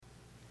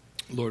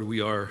Lord,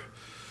 we are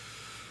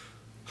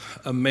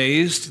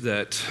amazed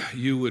that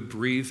you would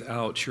breathe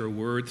out your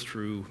word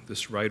through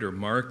this writer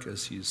Mark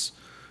as he's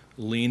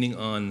leaning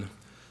on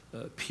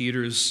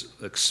Peter's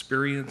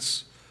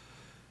experience.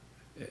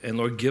 And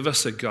Lord, give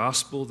us a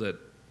gospel that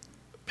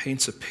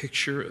paints a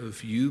picture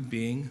of you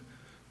being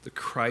the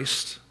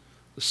Christ,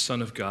 the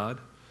Son of God.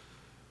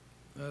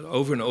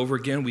 Over and over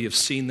again, we have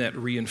seen that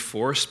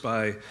reinforced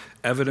by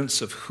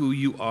evidence of who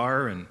you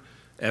are and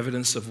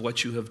evidence of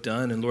what you have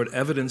done. And Lord,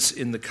 evidence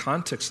in the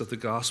context of the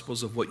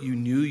Gospels of what you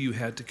knew you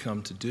had to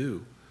come to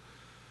do.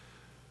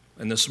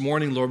 And this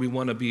morning, Lord, we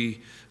want to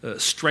be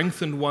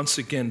strengthened once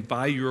again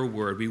by your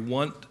word. We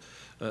want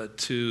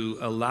to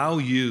allow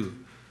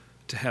you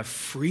to have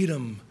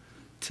freedom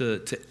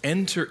to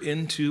enter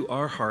into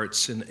our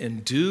hearts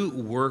and do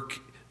work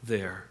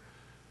there.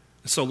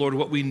 So, Lord,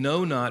 what we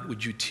know not,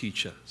 would you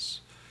teach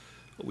us?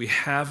 What we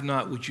have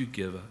not, would you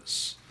give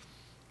us?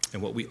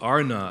 And what we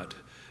are not,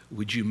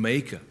 would you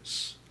make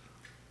us?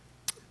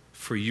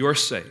 For your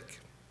sake,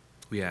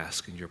 we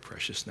ask in your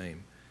precious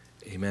name.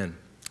 Amen.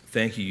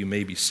 Thank you. You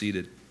may be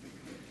seated.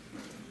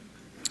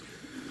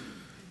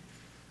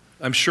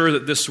 I'm sure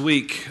that this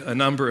week, a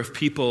number of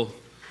people,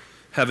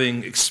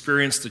 having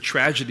experienced the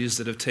tragedies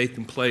that have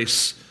taken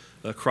place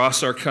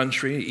across our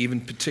country,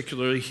 even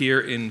particularly here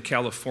in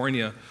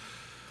California,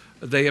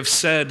 they have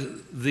said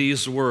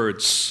these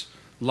words: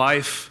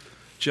 life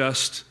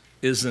just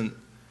isn't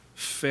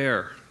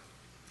fair.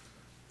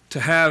 To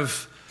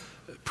have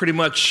pretty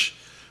much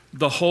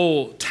the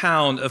whole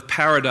town of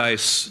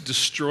Paradise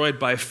destroyed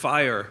by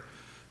fire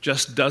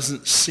just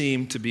doesn't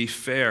seem to be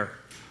fair.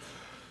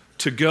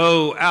 To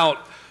go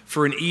out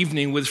for an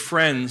evening with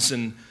friends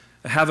and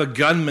have a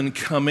gunman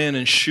come in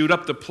and shoot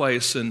up the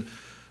place and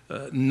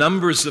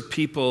numbers of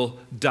people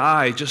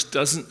die just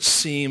doesn't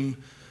seem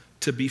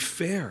to be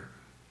fair.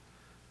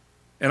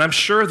 And I'm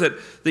sure that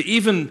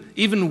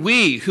even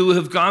we who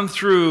have gone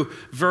through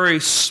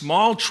very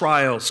small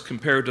trials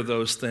compared to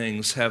those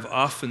things have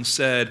often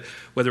said,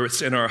 whether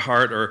it's in our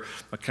heart or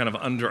kind of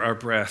under our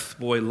breath,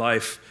 boy,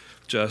 life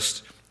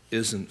just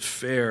isn't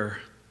fair.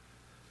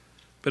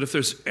 But if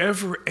there's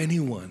ever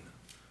anyone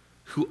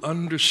who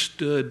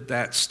understood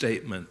that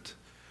statement,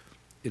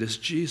 it is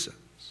Jesus.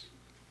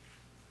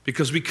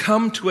 Because we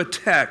come to a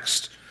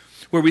text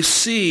where we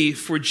see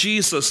for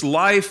Jesus,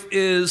 life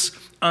is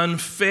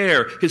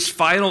unfair. His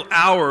final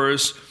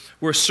hours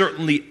were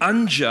certainly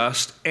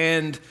unjust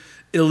and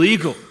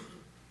illegal.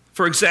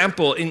 For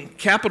example, in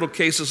capital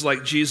cases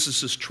like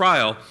Jesus'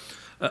 trial,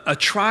 a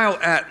trial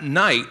at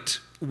night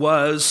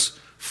was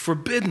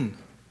forbidden.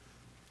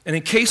 And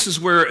in cases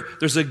where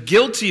there's a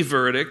guilty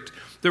verdict,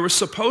 there was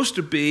supposed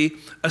to be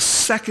a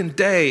second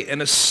day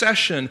and a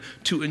session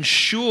to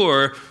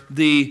ensure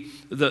the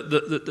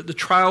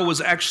trial was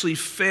actually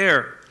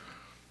fair.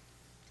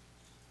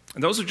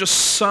 And those are just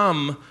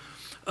some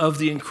of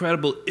the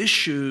incredible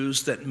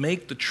issues that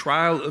make the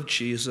trial of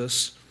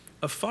Jesus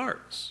a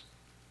farce.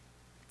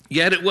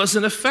 Yet it was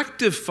an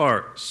effective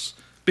farce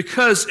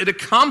because it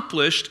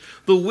accomplished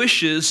the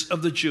wishes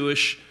of the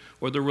Jewish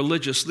or the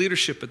religious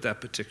leadership at that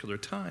particular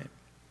time.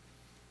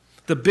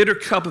 The bitter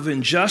cup of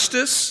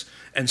injustice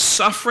and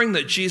suffering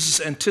that Jesus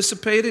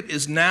anticipated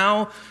is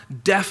now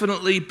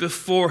definitely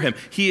before him.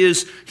 He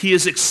is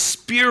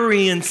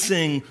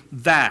experiencing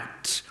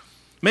that.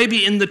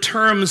 Maybe in the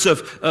terms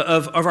of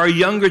our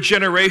younger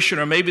generation,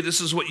 or maybe this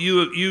is what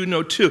you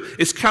know too.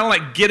 It's kind of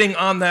like getting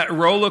on that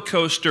roller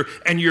coaster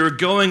and you're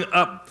going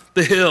up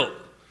the hill.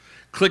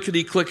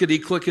 Clickety, clickety,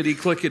 clickety,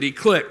 clickety,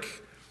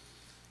 click.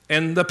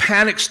 And the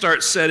panic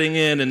starts setting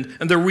in,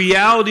 and the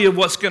reality of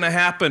what's going to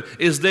happen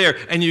is there.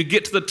 And you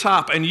get to the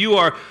top, and you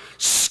are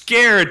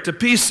scared to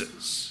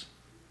pieces.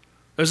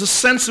 There's a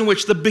sense in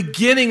which the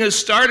beginning has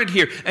started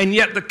here, and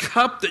yet the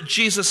cup that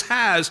Jesus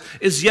has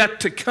is yet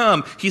to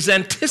come. He's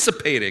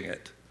anticipating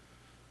it.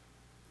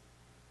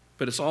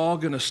 But it's all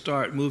going to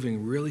start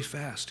moving really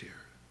fast here.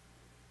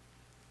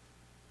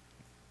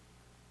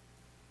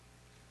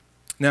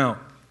 Now,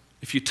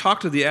 if you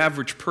talk to the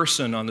average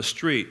person on the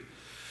street,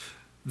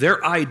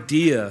 their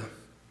idea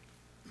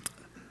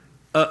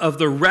of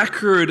the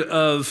record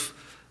of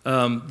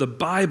the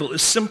Bible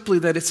is simply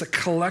that it's a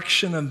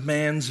collection of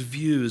man's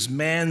views,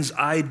 man's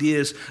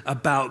ideas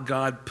about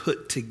God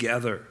put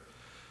together.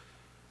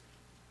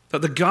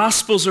 That the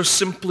Gospels are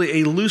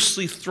simply a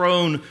loosely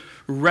thrown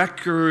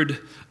record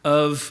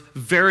of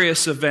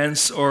various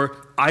events or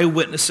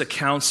eyewitness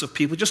accounts of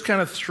people, just kind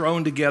of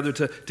thrown together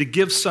to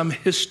give some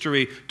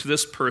history to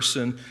this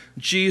person,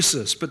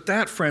 Jesus. But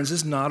that, friends,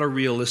 is not a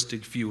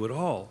realistic view at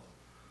all.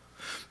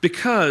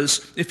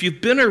 Because if you've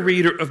been a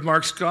reader of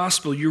Mark's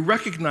Gospel, you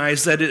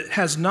recognize that it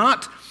has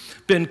not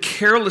been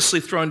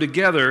carelessly thrown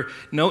together.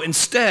 No,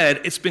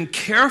 instead, it's been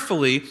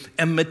carefully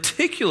and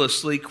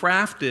meticulously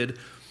crafted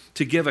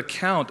to give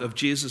account of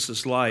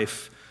Jesus'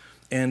 life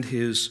and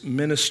his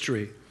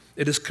ministry.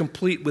 It is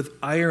complete with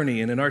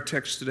irony, and in our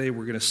text today,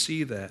 we're going to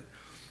see that.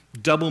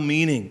 Double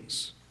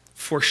meanings,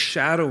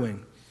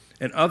 foreshadowing,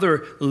 and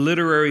other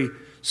literary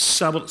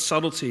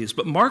subtleties.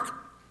 But Mark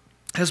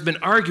has been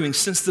arguing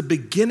since the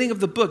beginning of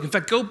the book. In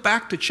fact, go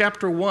back to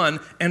chapter 1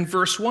 and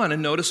verse 1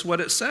 and notice what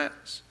it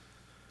says.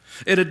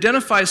 It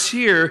identifies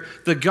here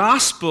the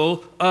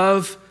gospel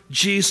of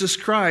Jesus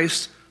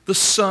Christ, the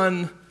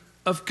Son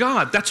of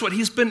God. That's what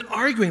he's been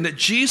arguing, that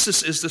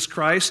Jesus is this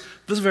Christ,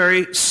 the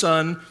very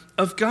Son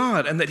of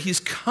God, and that he's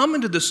come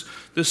into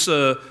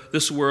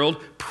this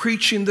world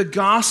preaching the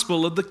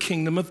gospel of the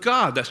kingdom of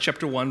God. That's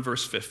chapter 1,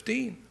 verse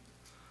 15.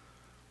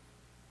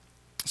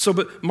 So,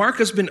 but Mark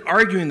has been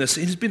arguing this.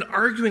 He's been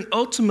arguing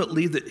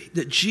ultimately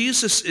that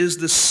Jesus is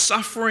the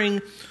suffering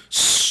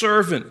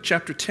servant,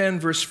 chapter 10,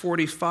 verse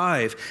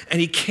 45, and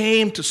he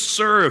came to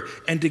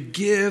serve and to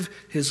give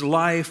his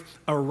life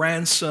a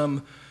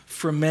ransom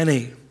for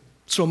many.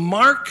 So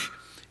Mark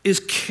is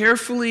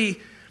carefully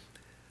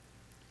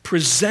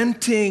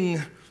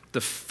presenting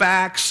the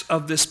facts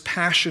of this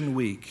Passion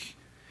Week.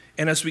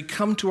 And as we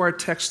come to our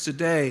text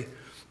today,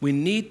 we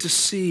need to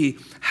see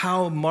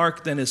how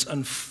Mark then is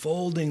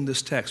unfolding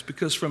this text,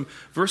 because from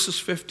verses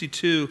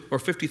 52 or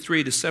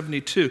 53 to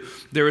 72,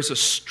 there is a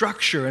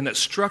structure, and that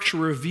structure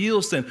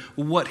reveals then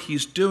what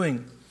he's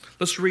doing.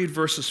 Let's read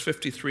verses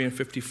 53 and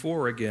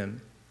 54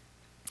 again.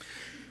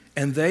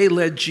 And they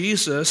led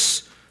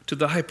Jesus to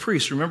the high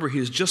priest. Remember, he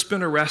has just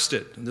been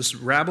arrested, and this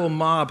rabble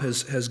mob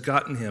has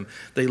gotten him.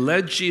 They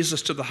led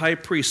Jesus to the high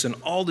priest, and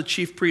all the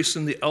chief priests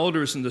and the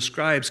elders and the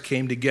scribes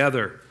came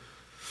together.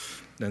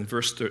 Then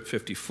verse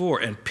 54,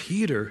 and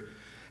Peter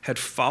had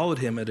followed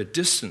him at a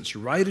distance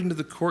right into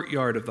the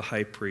courtyard of the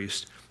high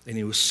priest, and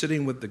he was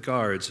sitting with the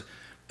guards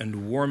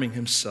and warming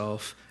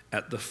himself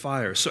at the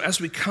fire. So as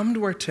we come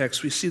to our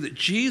text, we see that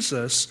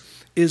Jesus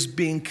is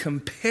being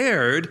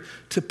compared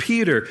to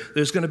Peter.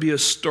 There's going to be a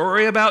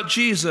story about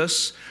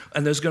Jesus,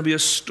 and there's going to be a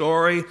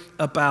story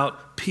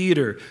about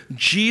Peter.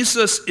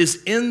 Jesus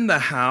is in the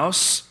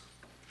house.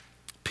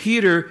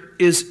 Peter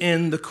is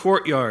in the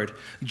courtyard.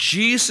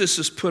 Jesus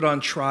is put on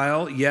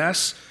trial,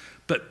 yes,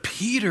 but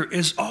Peter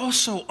is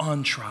also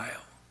on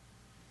trial.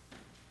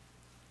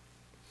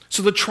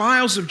 So the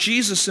trials of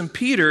Jesus and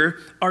Peter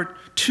are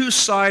two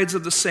sides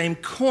of the same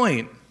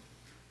coin.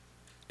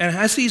 And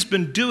as he's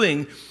been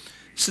doing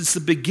since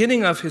the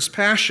beginning of his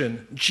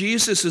passion,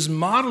 Jesus is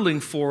modeling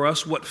for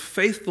us what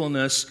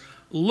faithfulness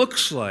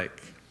looks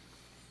like.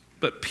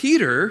 But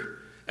Peter,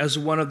 as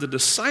one of the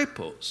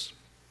disciples,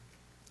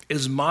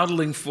 is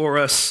modeling for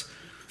us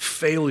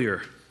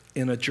failure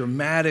in a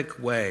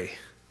dramatic way.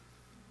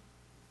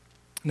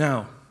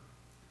 Now,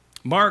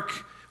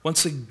 Mark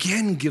once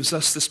again gives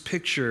us this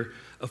picture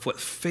of what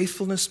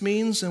faithfulness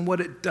means and what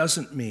it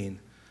doesn't mean.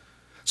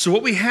 So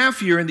what we have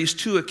here in these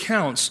two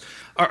accounts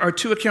are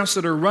two accounts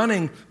that are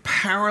running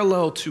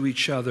parallel to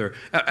each other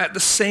at the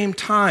same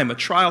time. A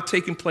trial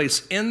taking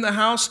place in the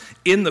house,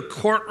 in the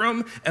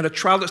courtroom, and a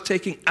trial that's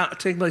taking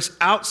place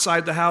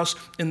outside the house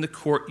in the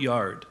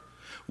courtyard.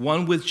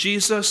 One with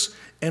Jesus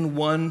and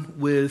one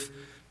with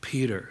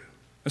Peter.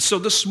 And so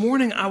this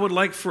morning I would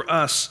like for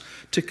us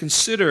to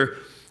consider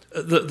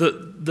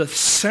the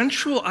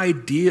central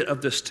idea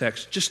of this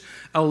text. Just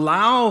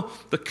allow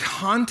the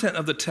content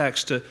of the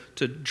text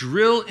to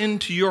drill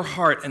into your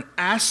heart and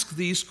ask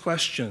these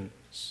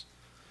questions.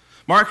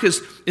 Mark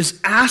is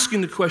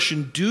asking the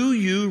question, do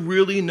you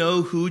really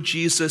know who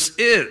Jesus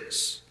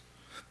is?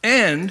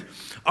 And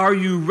are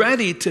you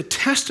ready to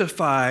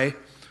testify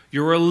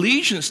your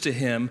allegiance to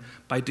him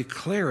by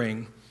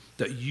declaring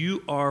that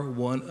you are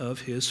one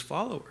of his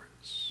followers?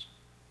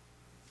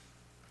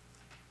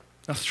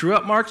 Now,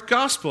 throughout Mark's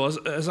gospel,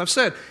 as I've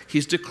said,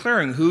 he's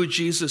declaring who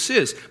Jesus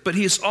is. But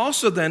he's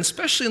also then,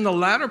 especially in the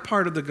latter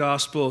part of the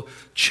gospel,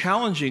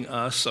 challenging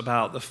us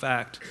about the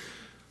fact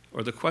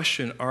or the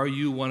question, are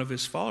you one of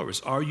his followers?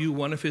 Are you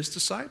one of his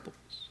disciples?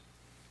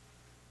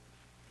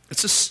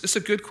 It's a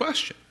good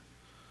question.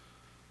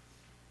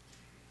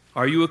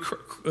 Are you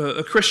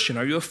a Christian?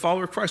 Are you a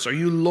follower of Christ? Are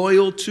you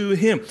loyal to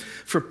him?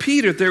 For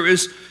Peter, there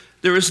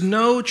is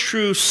no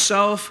true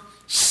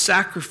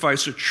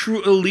self-sacrifice or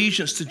true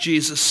allegiance to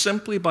Jesus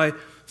simply by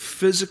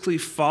physically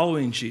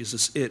following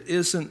Jesus. It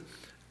isn't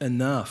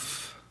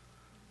enough.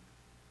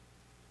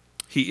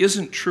 He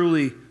isn't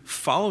truly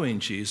following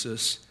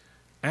Jesus.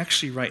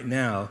 Actually, right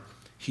now,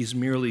 he's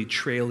merely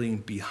trailing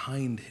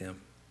behind him.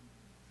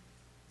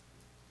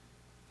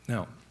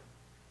 Now,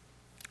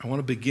 I want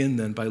to begin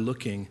then by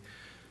looking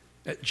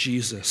at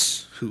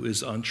Jesus, who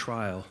is on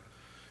trial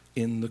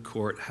in the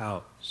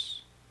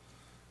courthouse.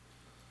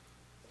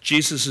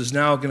 Jesus is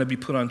now going to be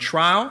put on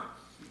trial,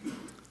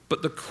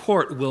 but the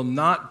court will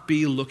not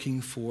be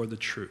looking for the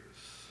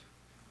truth.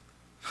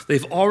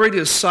 They've already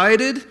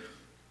decided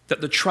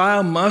that the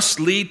trial must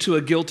lead to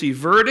a guilty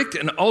verdict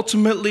and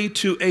ultimately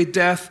to a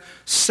death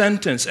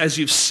sentence. As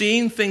you've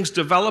seen things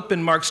develop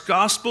in Mark's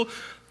gospel,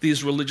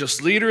 these religious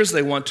leaders,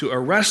 they want to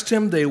arrest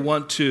him, they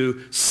want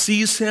to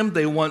seize him,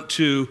 they want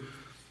to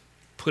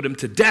put him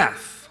to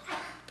death.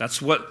 That's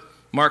what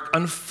Mark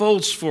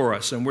unfolds for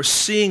us, and we're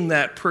seeing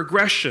that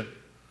progression.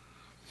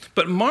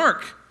 But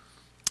Mark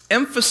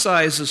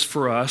emphasizes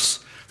for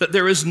us that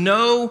there is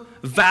no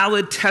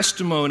valid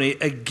testimony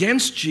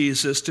against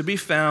Jesus to be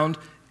found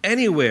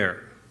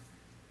anywhere.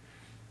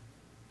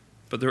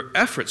 But their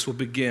efforts will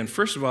begin,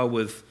 first of all,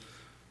 with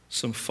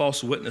some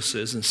false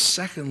witnesses, and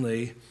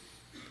secondly,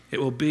 it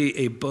will be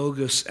a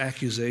bogus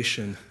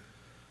accusation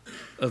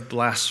of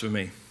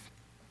blasphemy.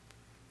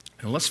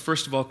 And let's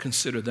first of all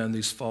consider then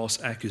these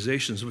false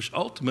accusations, which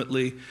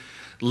ultimately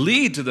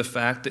lead to the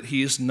fact that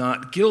he is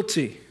not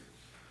guilty.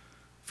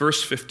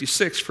 Verse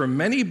 56, for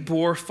many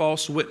bore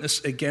false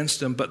witness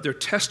against him, but their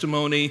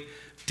testimony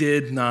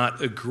did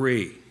not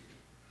agree.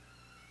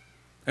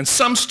 And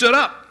some stood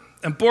up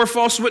and bore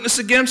false witness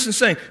against him,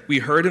 saying, we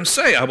heard him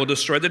say, I will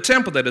destroy the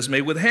temple that is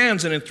made with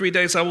hands, and in 3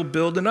 days I will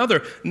build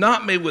another,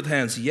 not made with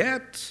hands.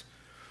 Yet,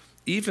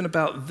 even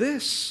about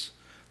this,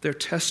 their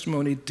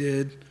testimony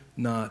did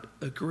not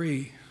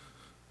agree.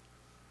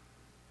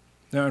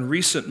 Now, in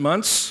recent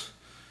months,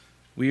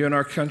 we in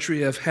our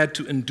country have had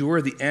to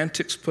endure the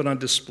antics put on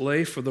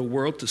display for the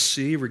world to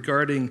see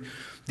regarding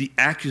the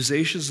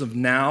accusations of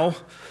now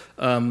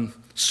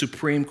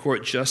Supreme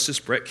Court Justice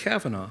Brett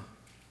Kavanaugh.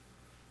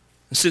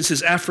 And since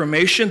his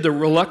affirmation, the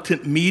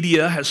reluctant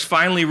media has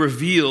finally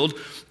revealed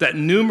that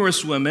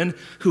numerous women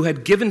who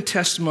had given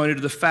testimony to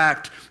the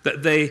fact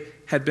that they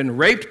had been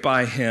raped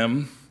by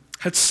him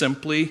had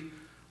simply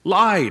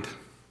lied.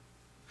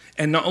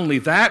 And not only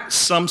that,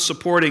 some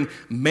supporting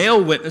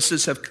male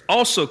witnesses have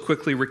also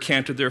quickly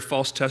recanted their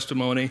false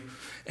testimony.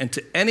 And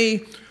to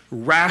any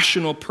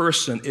rational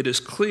person, it is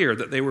clear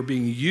that they were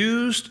being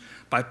used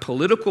by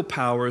political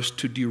powers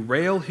to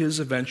derail his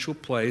eventual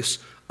place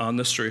on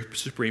the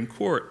Supreme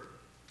Court.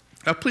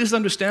 Now, please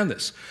understand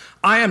this.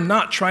 I am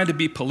not trying to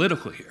be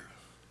political here.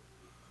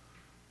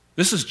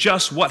 This is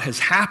just what has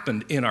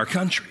happened in our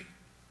country.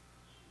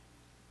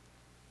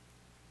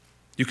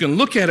 You can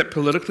look at it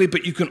politically,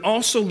 but you can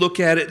also look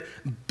at it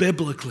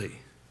biblically.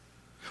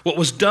 What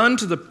was done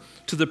to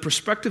the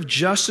prospective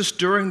justice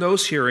during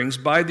those hearings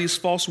by these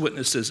false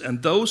witnesses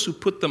and those who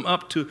put them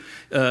up to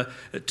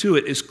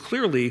it is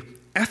clearly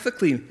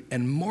ethically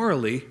and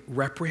morally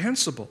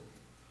reprehensible.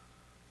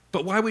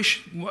 But why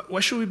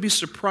should we be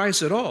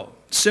surprised at all?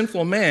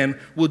 Sinful man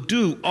will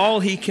do all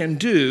he can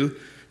do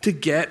to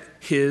get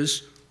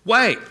his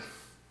way.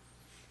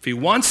 If he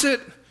wants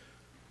it,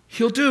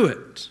 he'll do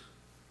it,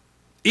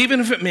 even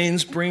if it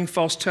means bringing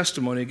false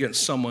testimony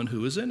against someone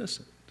who is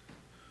innocent.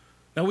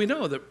 Now, we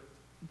know that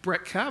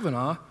Brett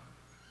Kavanaugh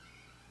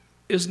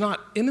is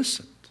not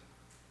innocent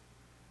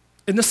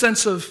in the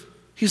sense of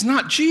he's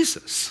not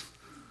Jesus.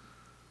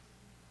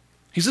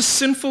 He's a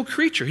sinful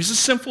creature. He's a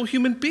sinful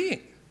human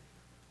being.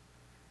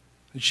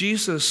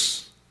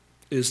 Jesus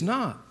is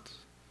not.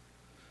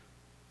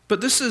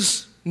 But this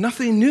is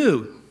nothing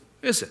new,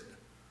 is it?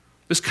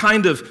 This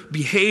kind of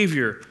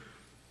behavior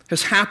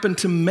has happened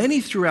to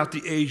many throughout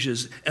the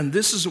ages, and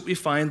this is what we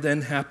find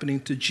then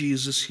happening to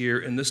Jesus here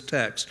in this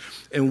text.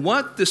 And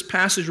what this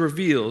passage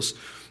reveals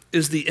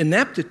is the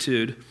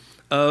ineptitude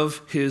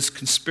of his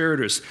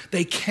conspirators.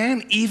 They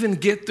can't even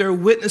get their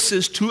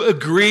witnesses to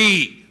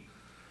agree.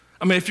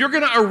 I mean, if you're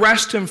going to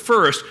arrest him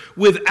first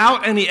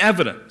without any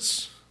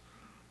evidence,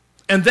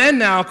 and then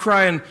now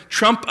try and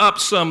trump up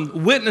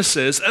some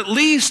witnesses, at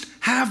least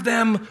have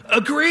them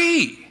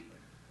agree.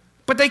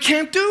 But they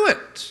can't do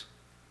it.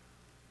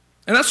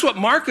 And that's what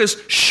Mark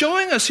is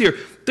showing us here.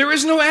 There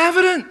is no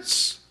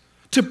evidence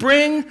to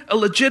bring a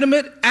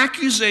legitimate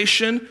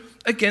accusation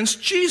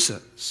against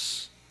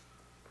Jesus.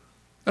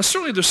 Now,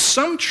 certainly there's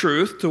some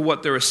truth to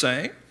what they were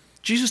saying.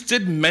 Jesus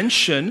did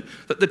mention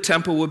that the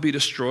temple would be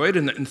destroyed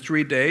and that in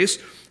 3 days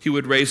he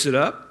would raise it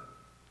up.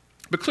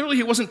 But clearly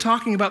he wasn't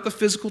talking about the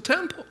physical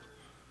temple.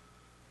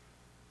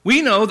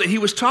 We know that he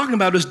was talking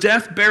about his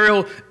death,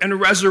 burial, and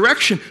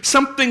resurrection,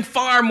 something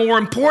far more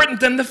important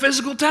than the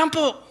physical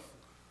temple.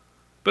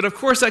 But of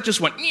course, that just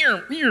went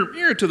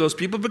near to those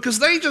people because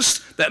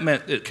that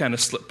meant it kind of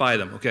slipped by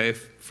them, okay,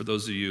 for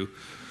those of you.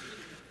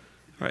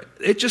 All right,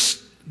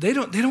 they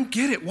don't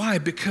get it. Why?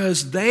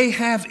 Because they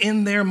have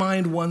in their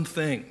mind one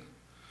thing.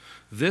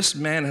 This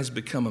man has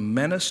become a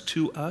menace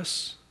to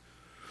us.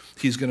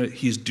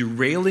 He's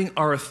derailing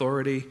our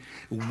authority.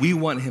 We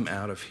want him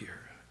out of here.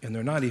 And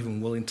they're not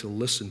even willing to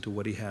listen to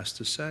what he has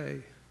to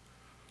say.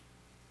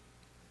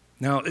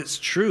 Now, it's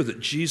true that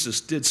Jesus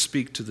did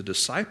speak to the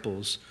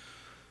disciples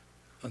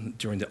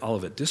during the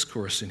Olivet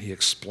Discourse, and he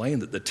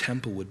explained that the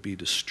temple would be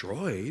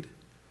destroyed.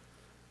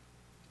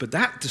 But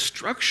that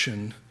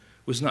destruction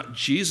was not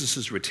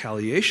Jesus'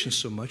 retaliation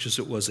so much as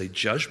it was a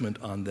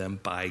judgment on them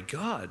by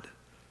God.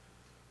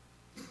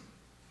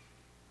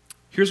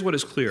 Here's what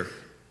is clear.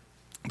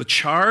 The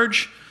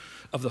charge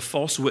of the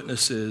false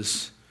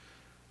witnesses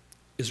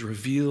is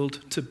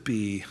revealed to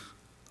be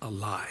a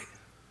lie.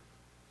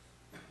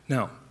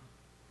 Now,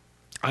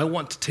 I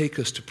want to take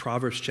us to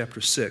Proverbs chapter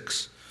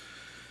 6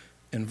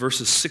 and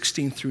verses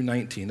 16 through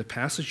 19, a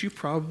passage you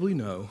probably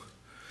know,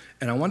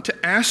 and I want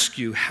to ask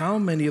you how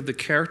many of the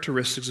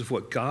characteristics of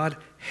what God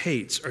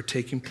hates are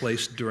taking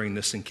place during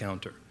this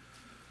encounter.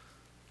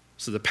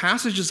 So the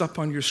passage is up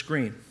on your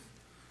screen.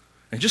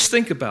 And just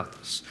think about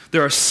this.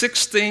 There are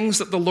 6 things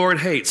that the Lord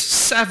hates,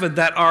 7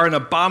 that are an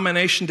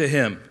abomination to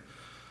him.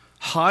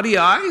 Haughty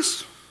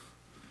eyes,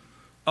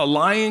 a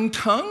lying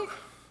tongue,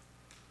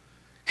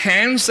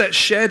 hands that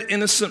shed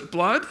innocent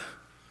blood,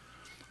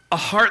 a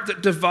heart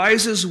that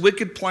devises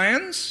wicked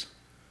plans,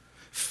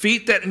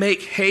 feet that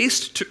make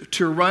haste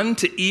to run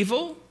to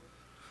evil,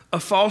 a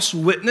false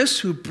witness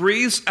who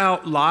breathes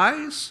out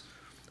lies,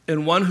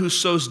 and one who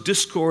sows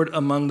discord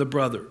among the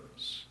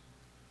brothers.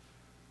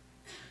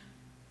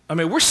 I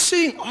mean, we're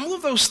seeing all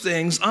of those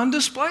things on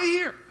display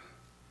here.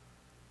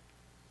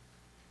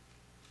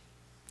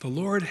 The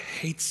Lord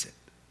hates it.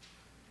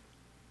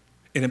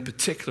 And in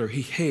particular,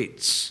 he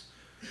hates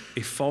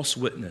a false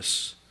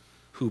witness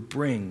who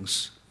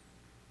brings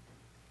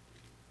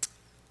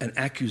an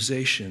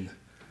accusation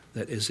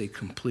that is a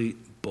complete,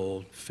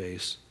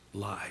 bold-faced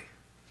lie.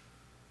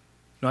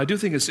 Now, I do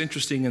think it's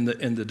interesting in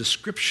the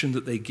description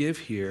that they give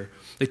here.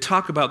 They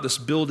talk about this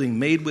building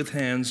made with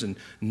hands and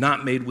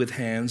not made with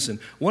hands. And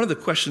one of the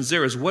questions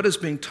there is, what is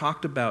being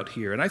talked about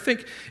here? And I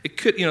think it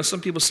could, some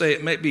people say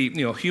it might be,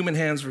 human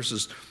hands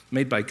versus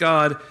made by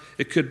God.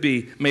 It could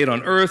be made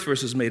on earth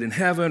versus made in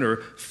heaven, or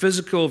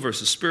physical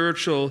versus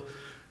spiritual.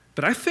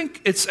 But I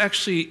think it's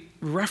actually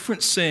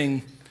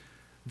referencing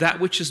that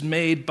which is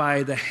made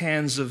by the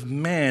hands of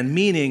man,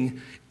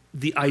 meaning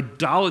the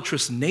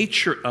idolatrous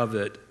nature of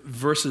it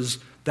versus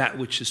that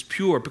which is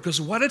pure. Because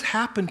what had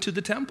happened to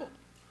the temple?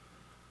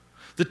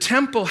 The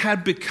temple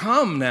had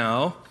become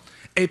now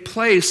a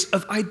place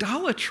of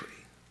idolatry.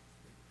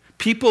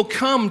 People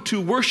come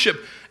to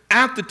worship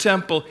at the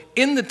temple,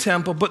 in the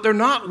temple, but they're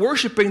not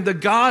worshiping the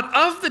God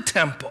of the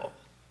temple.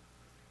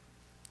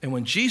 And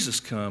when Jesus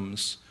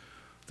comes,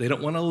 they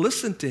don't want to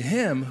listen to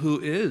him who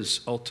is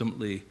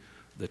ultimately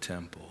the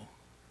temple.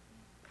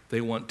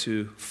 They want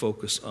to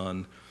focus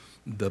on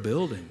the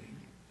building.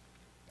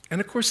 And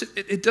of course,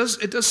 it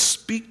does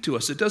speak to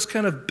us. It does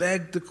kind of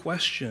beg the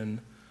question,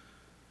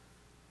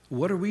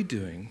 what are we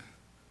doing?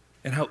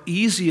 And how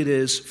easy it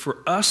is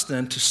for us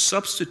then to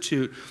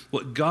substitute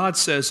what God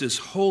says is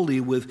holy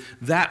with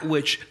that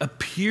which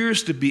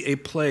appears to be a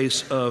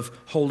place of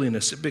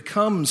holiness. It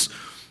becomes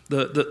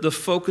the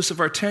focus of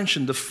our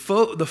attention. The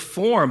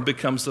form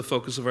becomes the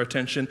focus of our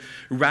attention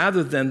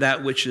rather than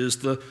that which is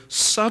the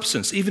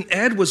substance. Even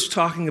Ed was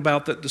talking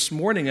about that this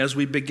morning as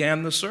we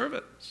began the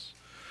service.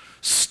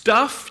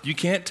 Stuff you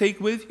can't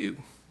take with you,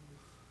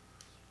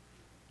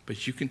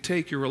 but you can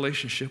take your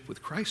relationship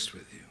with Christ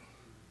with you.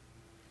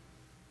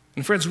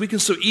 And friends, we can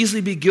so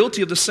easily be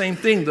guilty of the same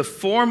thing. The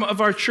form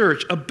of our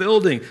church, a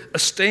building, a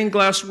stained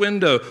glass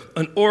window,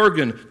 an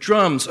organ,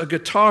 drums, a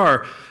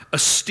guitar, a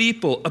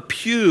steeple, a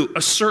pew,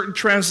 a certain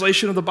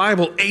translation of the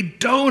Bible, a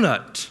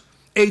donut,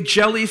 a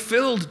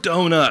jelly-filled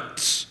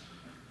donut.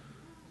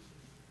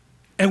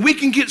 And we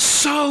can get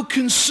so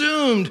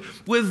consumed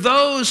with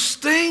those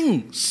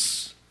things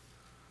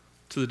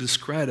to the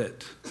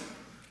discredit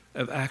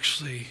of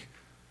actually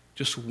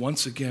just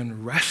once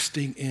again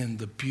resting in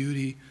the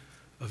beauty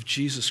of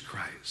Jesus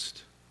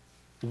Christ,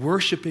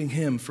 worshiping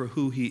him for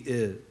who he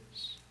is.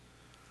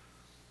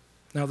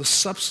 Now, the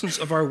substance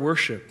of our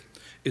worship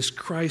is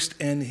Christ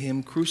and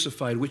him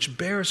crucified, which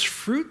bears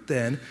fruit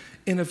then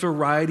in a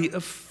variety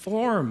of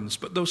forms.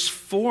 But those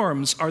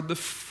forms are the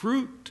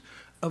fruit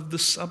of the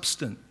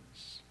substance.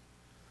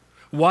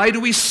 Why do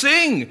we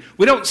sing?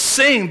 We don't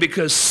sing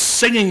because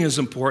singing is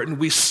important.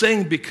 We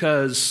sing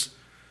because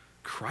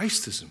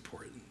Christ is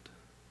important.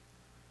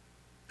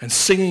 And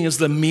singing is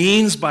the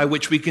means by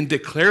which we can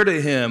declare to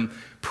him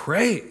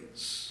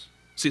praise.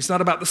 See, it's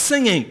not about the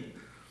singing.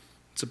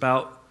 It's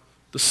about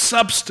the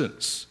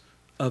substance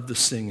of the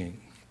singing.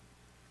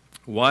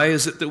 Why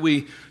is it that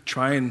we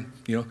try and,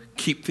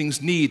 keep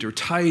things neat or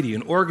tidy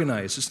and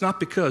organized? It's not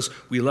because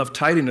we love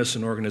tidiness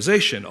and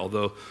organization,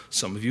 although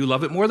some of you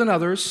love it more than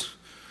others,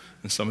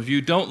 and some of you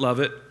don't love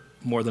it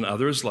more than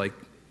others, like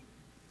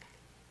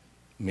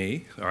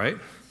me, all right?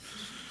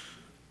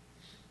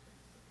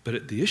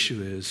 But the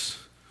issue is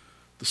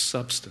the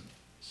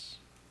substance.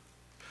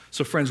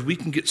 So friends, we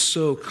can get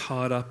so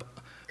caught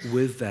up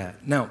with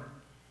that. Now,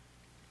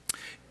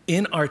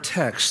 in our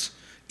text,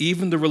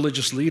 even the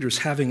religious leaders,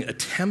 having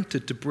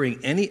attempted to bring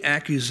any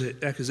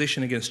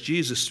accusation against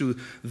Jesus through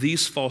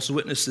these false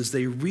witnesses,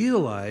 they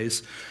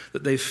realize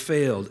that they've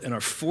failed and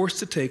are forced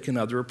to take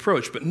another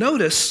approach. But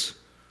notice,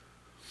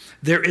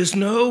 there is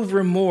no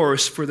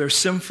remorse for their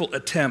sinful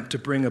attempt to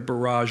bring a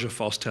barrage of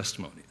false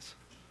testimonies.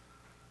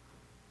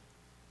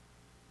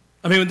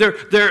 I mean,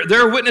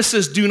 their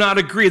witnesses do not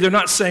agree. They're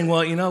not saying,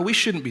 well, we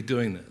shouldn't be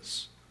doing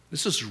this.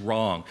 This is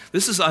wrong.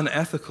 This is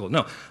unethical.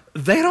 No,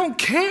 they don't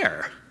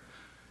care.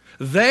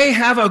 They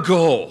have a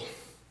goal,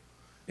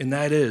 and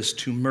that is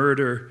to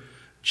murder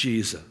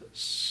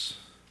Jesus.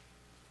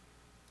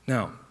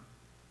 Now,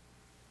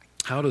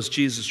 how does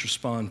Jesus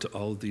respond to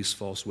all of these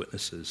false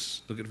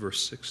witnesses? Look at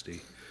verse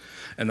 60.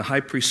 And the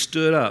high priest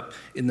stood up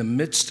in the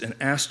midst and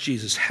asked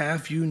Jesus,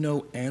 "Have you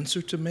no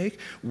answer to make?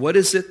 What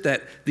is it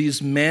that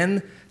these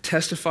men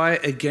testify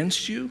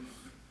against you?"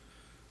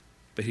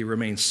 But he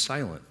remained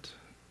silent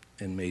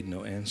and made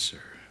no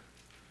answer.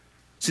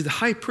 See, the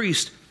high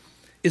priest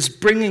is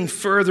bringing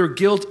further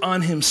guilt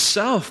on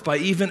himself by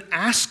even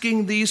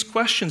asking these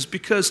questions,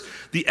 because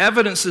the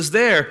evidence is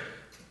there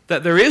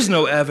that there is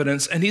no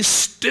evidence, and he's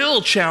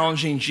still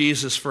challenging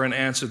Jesus for an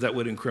answer that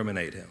would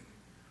incriminate him.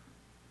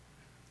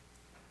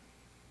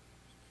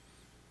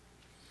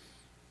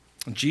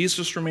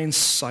 Jesus remains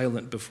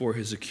silent before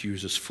his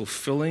accusers,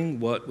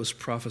 fulfilling what was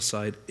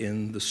prophesied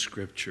in the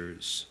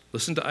Scriptures.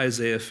 Listen to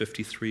Isaiah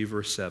 53,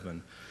 verse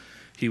 7.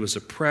 He was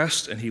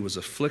oppressed and he was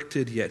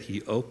afflicted, yet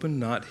he opened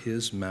not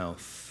his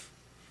mouth.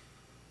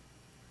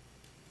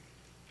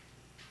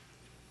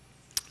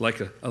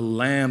 Like a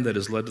lamb that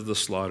is led to the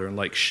slaughter, and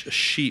like a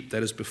sheep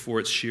that is before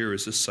its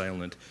shearers is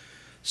silent,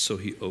 so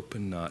he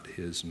opened not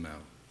his mouth.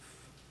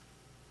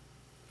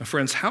 Now,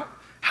 friends, how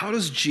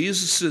does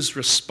Jesus'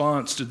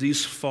 response to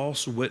these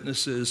false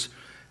witnesses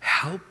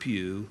help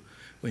you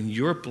when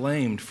you're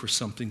blamed for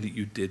something that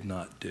you did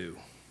not do?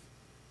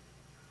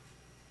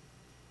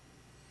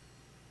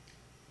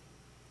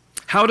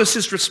 How does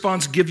his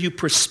response give you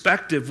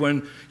perspective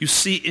when you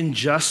see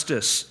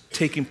injustice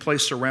taking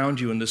place around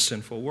you in this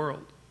sinful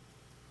world?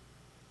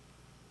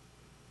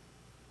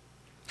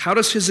 How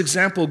does his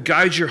example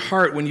guide your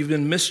heart when you've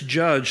been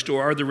misjudged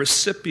or are the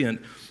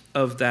recipient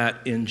of that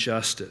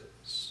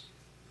injustice?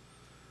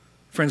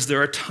 Friends,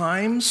 there are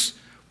times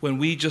when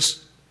we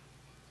just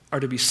are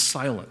to be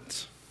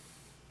silent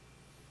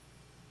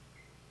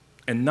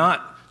and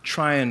not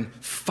try and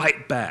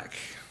fight back.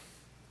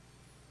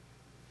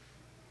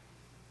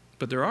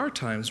 But there are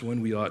times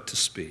when we ought to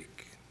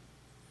speak.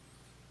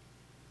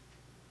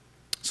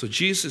 So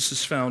Jesus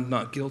is found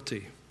not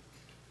guilty.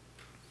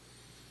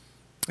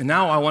 And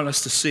now I want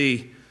us to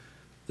see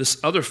this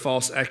other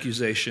false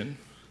accusation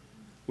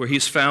where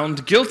he's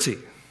found guilty.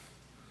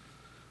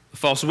 The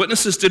false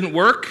witnesses didn't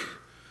work.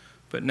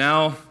 But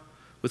now,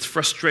 with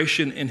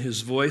frustration in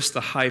his voice, the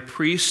high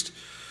priest,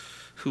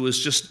 who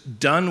is just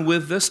done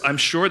with this, I'm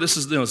sure this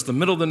is, it's the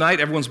middle of the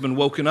night, everyone's been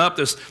woken up,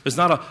 there's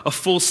not a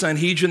full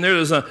Sanhedrin there,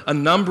 there's a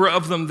number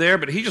of them there,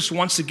 but he just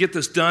wants to get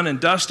this done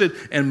and dusted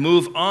and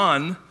move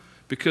on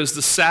because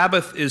the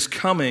Sabbath is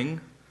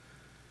coming.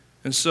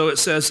 And so it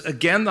says,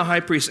 again the high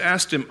priest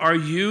asked him, "Are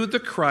you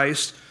the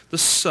Christ, the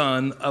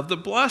Son of the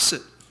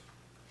Blessed?"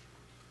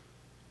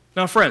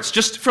 Now, friends,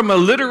 just from a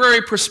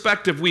literary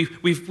perspective,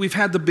 we've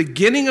had the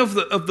beginning of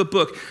the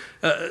book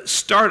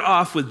start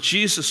off with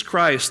Jesus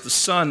Christ, the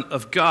Son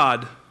of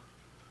God.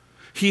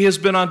 He has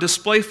been on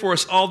display for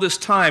us all this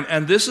time,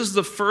 and this is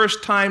the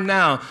first time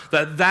now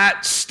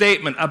that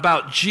statement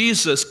about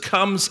Jesus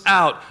comes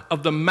out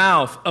of the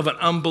mouth of an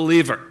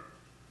unbeliever.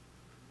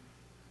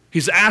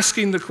 He's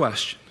asking the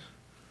question.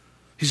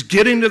 He's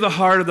getting to the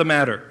heart of the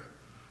matter.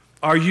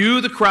 Are you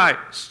the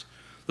Christ,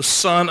 the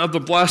Son of the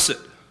Blessed?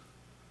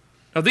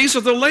 Now, these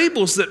are the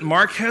labels that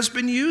Mark has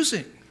been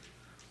using.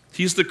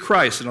 He's the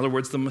Christ, in other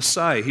words, the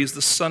Messiah. He's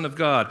the Son of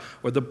God,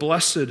 or the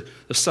Blessed,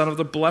 the Son of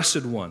the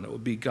Blessed One. That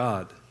would be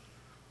God.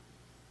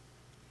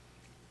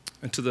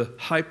 And to the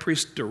high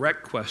priest's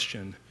direct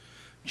question,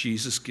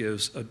 Jesus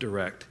gives a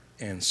direct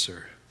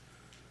answer.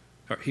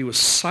 He was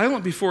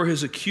silent before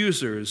his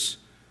accusers,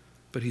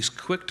 but he's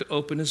quick to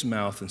open his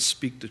mouth and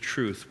speak the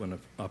truth when an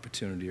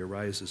opportunity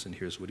arises. And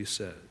here's what he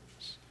says.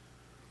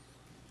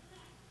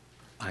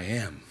 I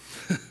am.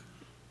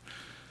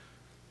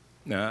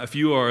 Now, if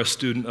you are a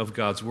student of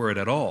God's Word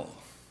at all,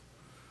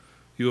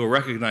 you will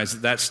recognize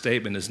that that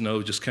statement is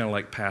no just kind of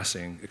like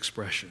passing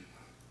expression.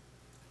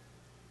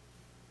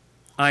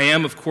 I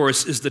am, of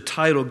course, is the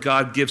title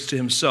God gives to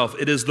himself.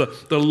 It is the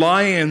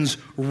lion's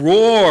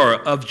roar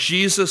of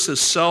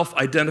Jesus'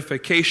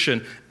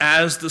 self-identification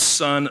as the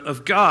Son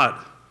of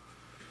God.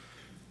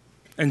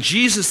 And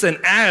Jesus then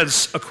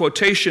adds a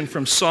quotation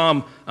from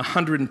Psalm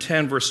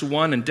 110, verse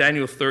 1, and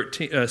Daniel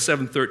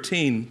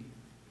 7:13,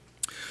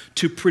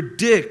 to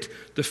predict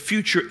the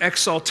future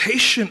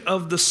exaltation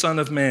of the Son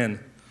of Man,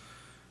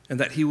 and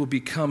that he will be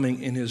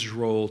coming in his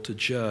role to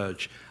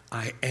judge.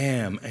 I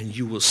am, and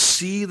you will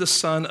see the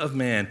Son of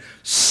Man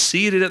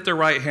seated at the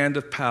right hand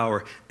of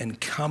power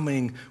and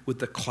coming with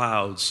the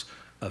clouds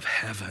of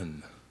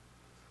heaven.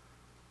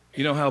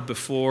 You know how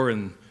before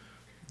in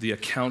the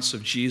accounts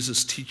of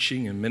Jesus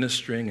teaching and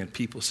ministering, and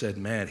people said,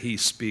 man, he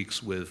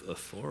speaks with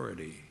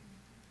authority.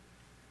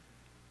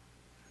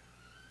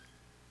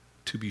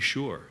 To be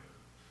sure,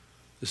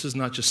 this is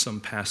not just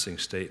some passing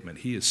statement.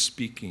 He is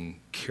speaking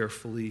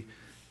carefully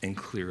and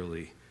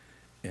clearly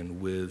and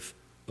with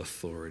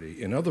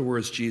authority. In other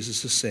words,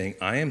 Jesus is saying,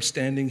 I am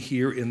standing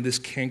here in this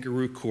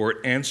kangaroo court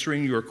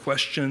answering your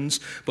questions,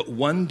 but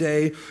one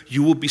day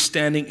you will be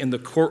standing in the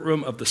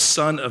courtroom of the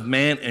Son of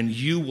Man and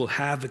you will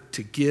have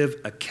to give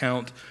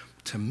account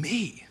to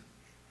me.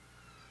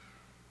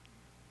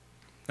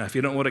 Now, if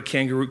you don't know what a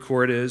kangaroo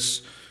court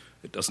is,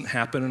 it doesn't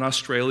happen in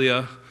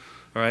Australia.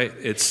 All right,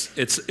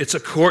 it's a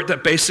court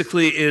that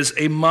basically is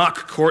a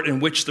mock court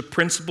in which the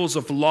principles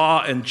of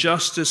law and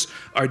justice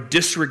are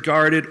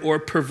disregarded or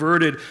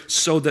perverted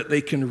so that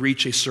they can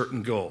reach a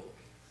certain goal.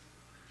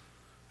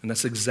 And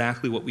that's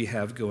exactly what we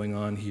have going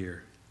on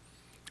here.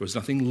 There was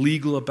nothing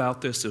legal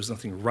about this. There was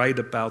nothing right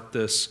about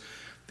this.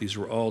 These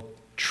were all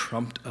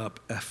trumped up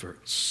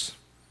efforts.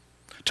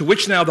 To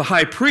which now the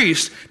high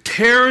priest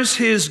tears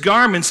his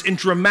garments in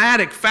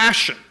dramatic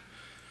fashion.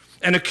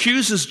 and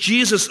accuses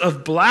Jesus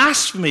of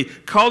blasphemy,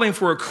 calling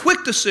for a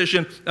quick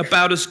decision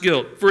about his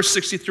guilt. Verse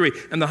 63,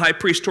 and the high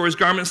priest tore his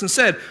garments and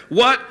said,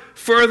 "What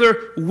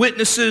further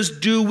witnesses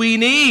do we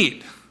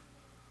need?"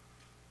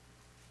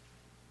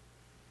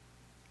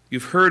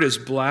 You've heard his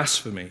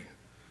blasphemy.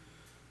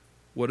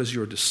 What is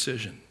your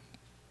decision?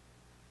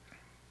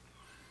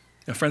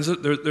 Now, friends,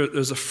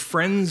 there's a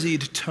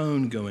frenzied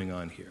tone going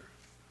on here.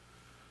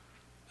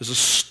 There's a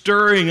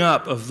stirring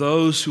up of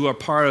those who are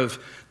part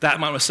of that,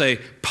 might want to say,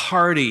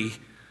 party,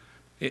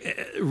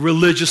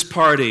 religious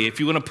party. If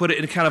you want to put it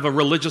in kind of a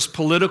religious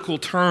political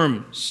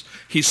terms,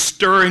 he's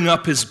stirring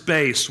up his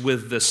base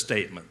with this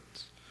statement.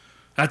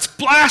 That's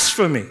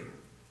blasphemy.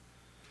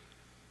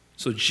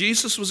 So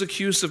Jesus was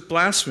accused of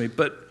blasphemy,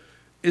 but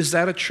is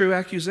that a true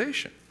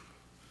accusation?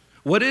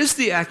 What is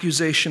the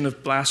accusation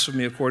of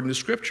blasphemy according to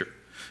Scripture?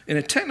 In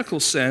a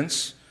technical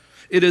sense,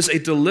 it is a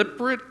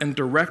deliberate and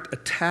direct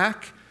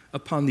attack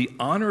upon the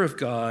honor of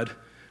God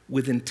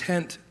with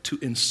intent to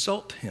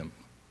insult him.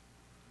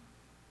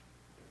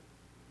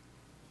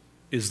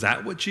 Is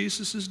that what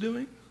Jesus is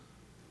doing?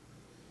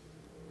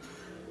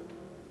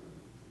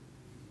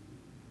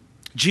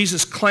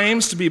 Jesus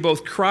claims to be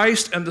both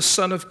Christ and the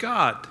Son of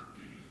God.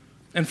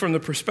 And from the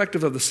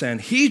perspective of the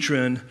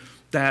Sanhedrin,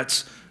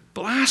 that's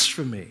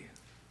blasphemy.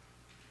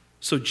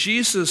 So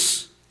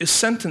Jesus is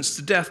sentenced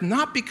to death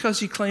not because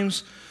his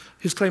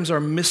claims are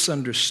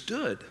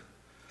misunderstood,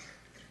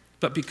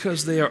 but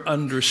because they are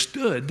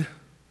understood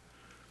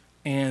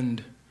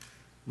and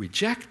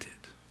rejected.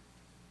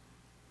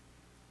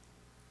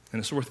 And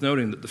it's worth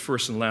noting that the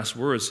first and last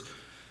words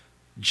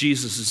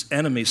Jesus'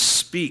 enemies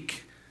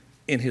speak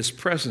in his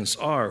presence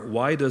are,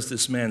 "Why does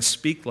this man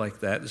speak like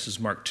that?" This is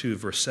Mark 2,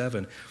 verse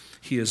 7.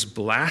 "He is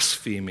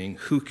blaspheming.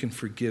 Who can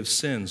forgive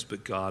sins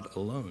but God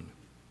alone?"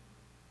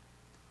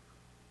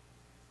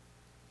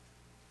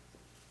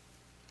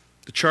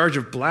 The charge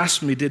of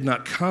blasphemy did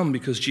not come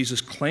because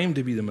Jesus claimed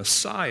to be the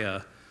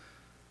Messiah,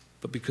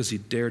 but because he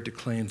dared to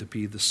claim to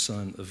be the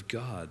Son of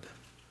God.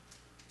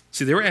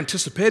 See, they were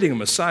anticipating a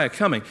Messiah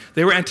coming.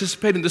 They were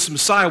anticipating this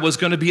Messiah was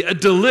going to be a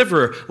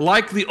deliverer,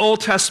 like the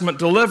Old Testament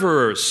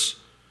deliverers.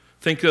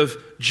 Think of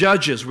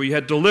Judges, where you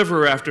had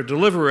deliverer after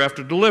deliverer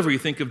after deliverer. You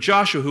think of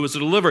Joshua, who was a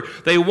deliverer.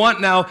 They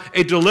want now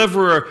a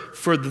deliverer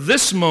for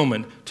this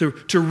moment,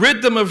 to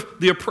rid them of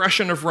the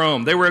oppression of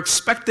Rome. They were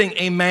expecting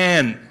a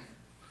man.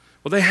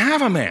 Well, they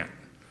have a man,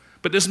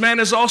 but this man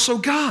is also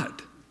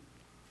God.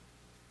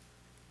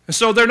 And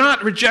so they're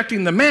not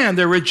rejecting the man,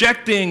 they're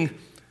rejecting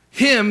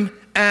him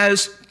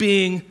as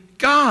being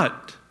God.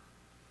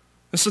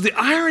 And so the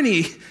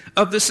irony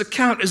of this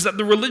account is that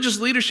the religious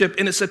leadership,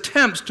 in its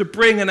attempts to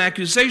bring an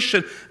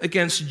accusation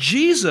against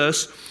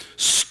Jesus,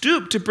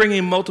 stooped to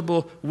bringing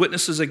multiple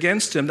witnesses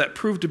against him that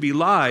proved to be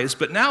lies,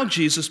 but now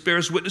Jesus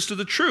bears witness to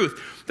the truth,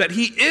 that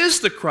he is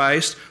the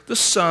Christ, the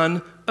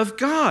Son of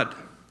God.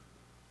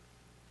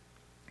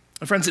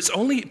 And friends, it's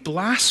only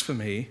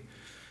blasphemy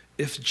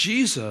if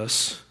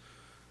Jesus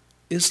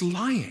is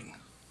lying.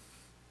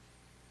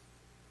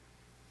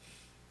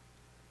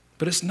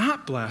 But it's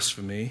not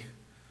blasphemy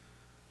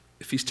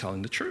if he's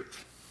telling the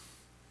truth.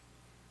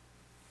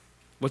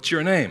 What's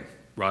your name?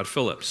 Rod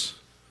Phillips.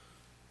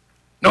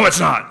 No, it's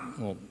not.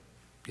 Well,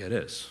 yeah, it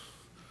is.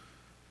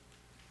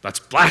 That's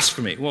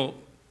blasphemy. Well,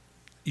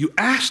 you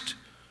asked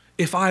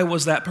if I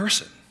was that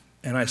person,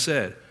 and I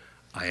said,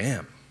 I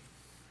am.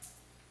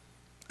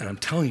 And I'm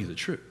telling you the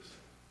truth.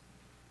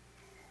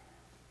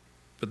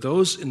 But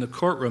those in the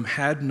courtroom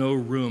had no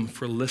room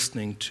for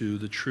listening to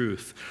the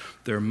truth.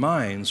 Their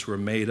minds were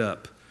made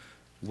up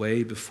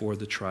way before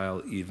the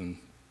trial even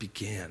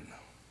began.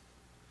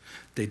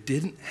 They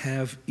didn't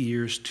have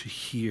ears to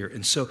hear.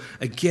 And so,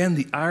 again,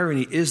 the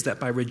irony is that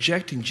by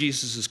rejecting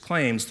Jesus'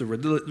 claims, the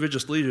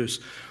religious leaders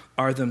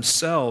are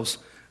themselves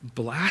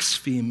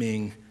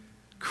blaspheming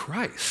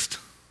Christ,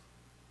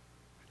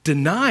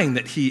 denying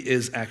that he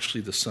is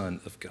actually the Son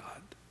of God.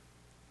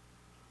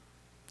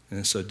 And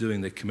in so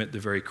doing, they commit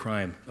the very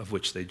crime of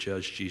which they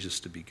judge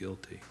Jesus to be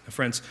guilty. Now,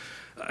 friends,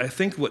 I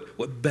think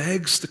what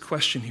begs the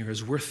question here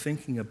as we're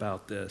thinking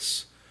about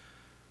this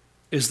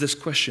is this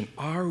question: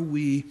 are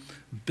we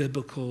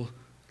biblical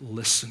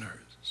listeners?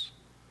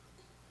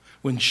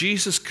 When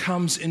Jesus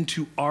comes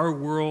into our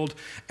world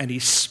and he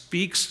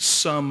speaks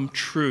some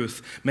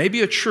truth,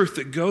 maybe a truth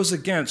that goes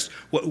against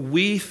what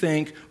we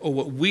think or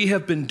what we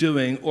have been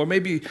doing, or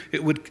maybe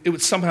it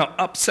would somehow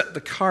upset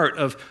the cart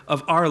of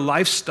our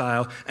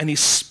lifestyle, and he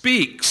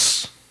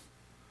speaks,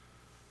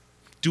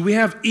 do we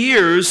have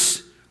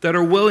ears that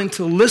are willing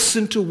to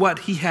listen to what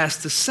he has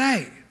to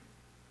say?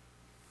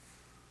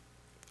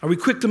 Are we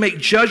quick to make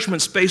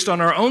judgments based on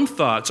our own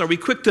thoughts? Are we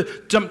quick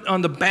to jump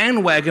on the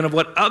bandwagon of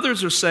what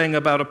others are saying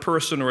about a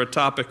person or a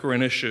topic or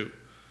an issue?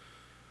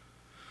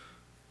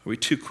 Are we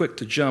too quick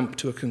to jump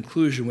to a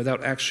conclusion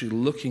without actually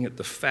looking at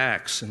the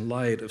facts in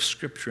light of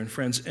Scripture? And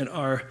friends, in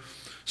our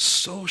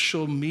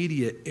social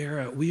media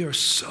era, we are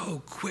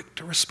so quick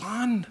to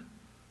respond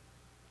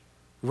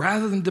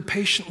rather than to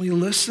patiently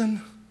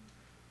listen,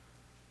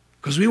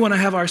 because we want to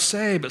have our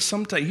say. But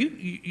sometimes,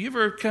 you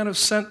ever kind of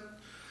sent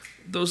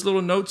those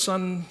little notes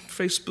on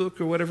Facebook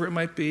or whatever it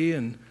might be,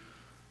 and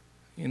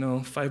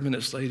 5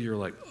 minutes later you're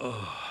like,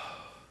 oh,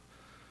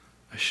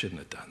 I shouldn't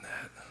have done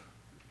that.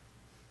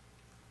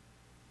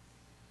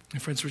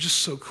 And friends, we're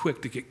just so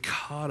quick to get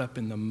caught up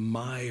in the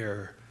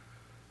mire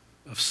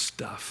of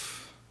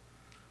stuff.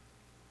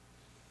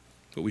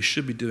 What we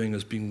should be doing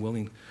is being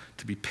willing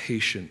to be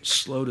patient,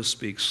 slow to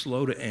speak,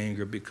 slow to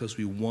anger, because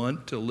we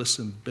want to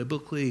listen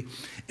biblically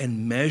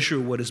and measure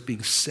what is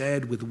being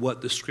said with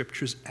what the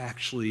scriptures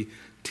actually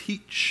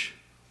teach.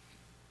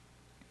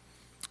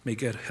 May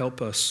God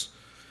help us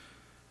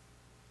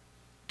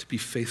to be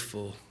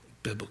faithful,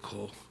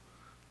 biblical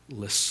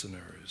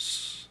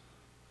listeners.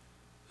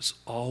 There's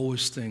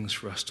always things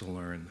for us to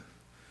learn.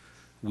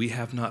 We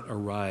have not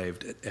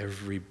arrived at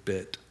every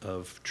bit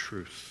of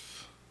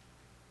truth.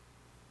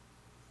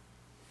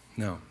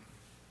 Now,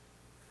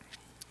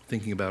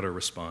 thinking about our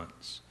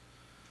response,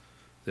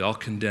 they all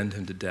condemned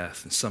him to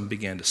death, and some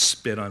began to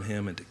spit on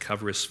him and to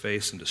cover his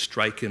face and to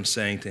strike him,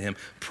 saying to him,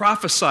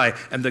 "Prophesy,"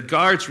 and the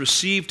guards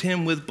received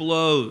him with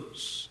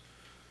blows.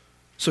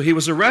 So he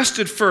was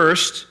arrested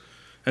first,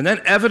 and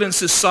then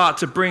evidence is sought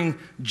to bring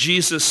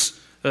Jesus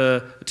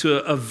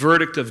to a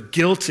verdict of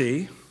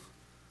guilty.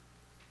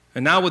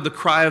 And now with the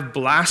cry of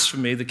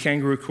blasphemy, the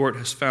kangaroo court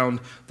has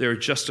found their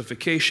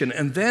justification.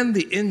 And then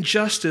the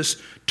injustice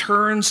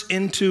turns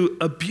into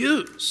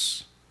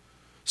abuse.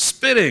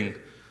 Spitting,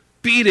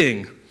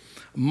 beating,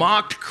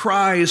 mocked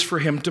cries for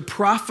him to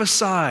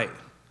prophesy.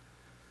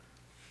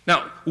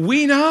 Now,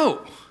 we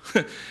know,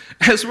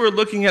 as we're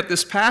looking at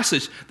this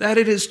passage, that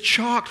it is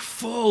chock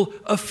full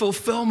of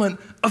fulfillment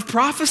of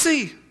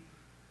prophecy.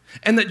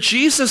 And that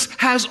Jesus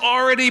has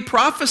already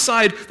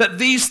prophesied that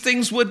these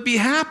things would be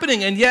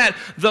happening. And yet,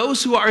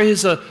 those who are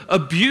his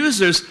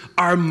abusers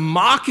are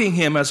mocking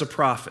him as a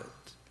prophet.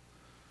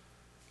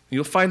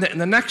 You'll find that in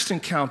the next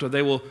encounter,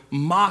 they will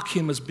mock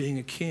him as being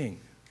a king.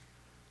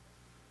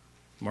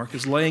 Mark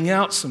is laying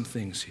out some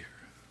things here.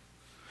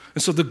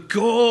 And so the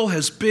goal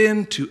has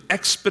been to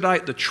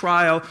expedite the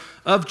trial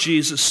of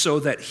Jesus so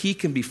that he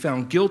can be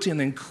found guilty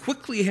and then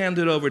quickly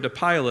handed over to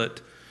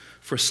Pilate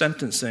for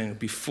sentencing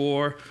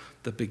before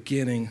the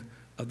beginning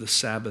of the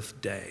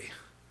Sabbath day.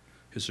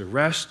 His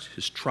arrest,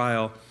 his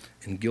trial,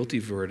 and guilty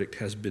verdict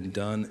has been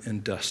done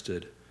and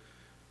dusted.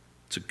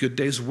 It's a good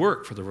day's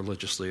work for the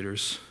religious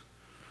leaders.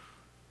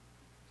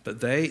 But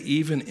they,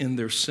 even in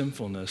their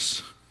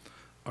sinfulness,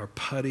 are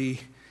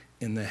putty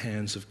in the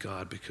hands of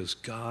God because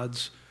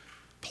God's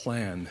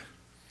plan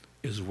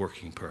is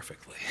working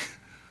perfectly,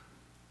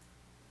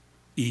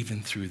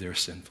 even through their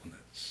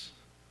sinfulness.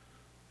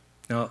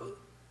 Now,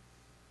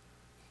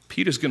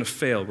 Peter's going to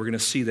fail. We're going to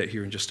see that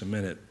here in just a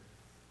minute.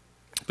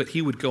 But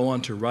he would go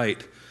on to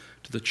write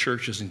to the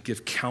churches and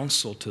give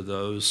counsel to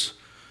those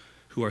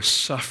who are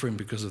suffering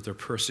because of their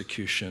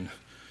persecution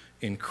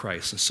in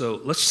Christ. And so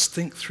let's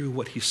think through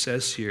what he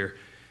says here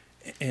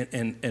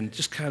and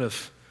just kind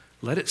of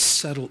let it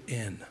settle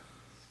in.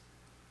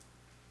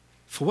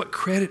 For what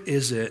credit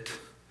is it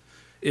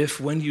if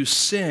when you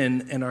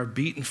sin and are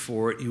beaten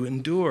for it, you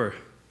endure?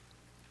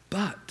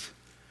 But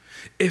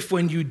if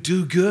when you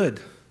do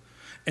good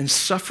and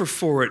suffer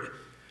for it,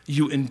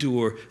 you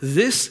endure,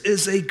 this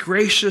is a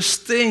gracious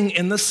thing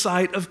in the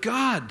sight of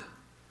God.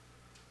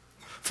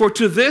 For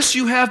to this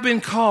you have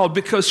been called,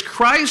 because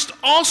Christ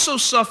also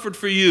suffered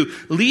for you,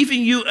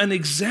 leaving you an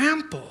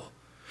example,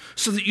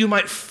 so that you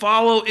might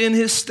follow in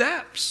his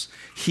steps.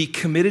 He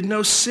committed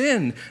no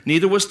sin,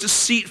 neither was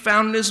deceit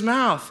found in his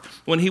mouth.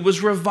 When he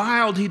was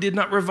reviled, he did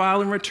not revile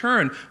in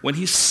return. When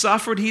he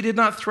suffered, he did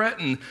not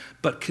threaten,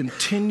 but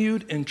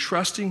continued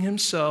entrusting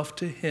himself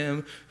to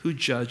him who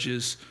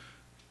judges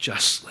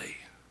justly.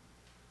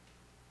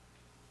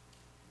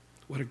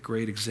 What a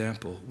great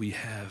example we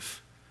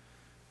have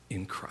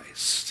in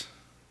Christ.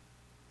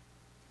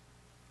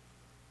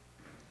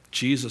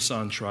 Jesus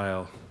on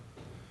trial,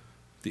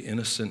 the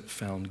innocent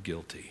found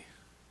guilty.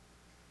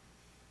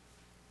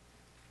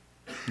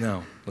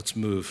 Now, let's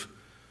move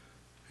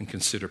and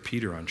consider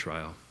Peter on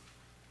trial.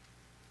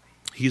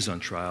 He's on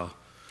trial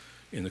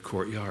in the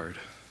courtyard.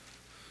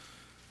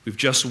 We've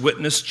just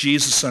witnessed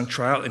Jesus on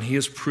trial, and he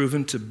has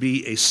proven to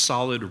be a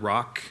solid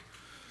rock.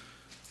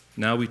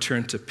 Now we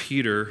turn to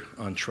Peter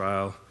on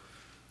trial,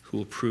 who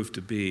will prove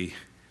to be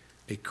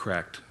a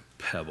cracked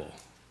pebble.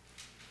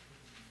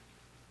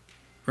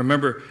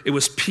 Remember, it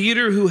was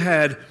Peter who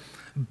had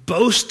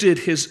boasted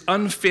his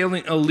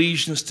unfailing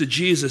allegiance to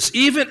Jesus.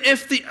 Even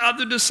if the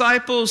other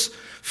disciples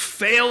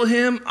fail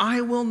him, I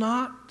will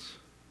not.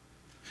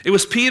 It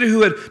was Peter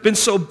who had been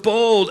so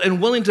bold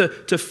and willing to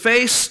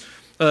face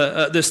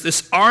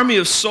this army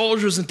of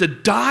soldiers and to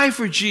die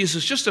for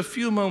Jesus just a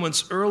few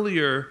moments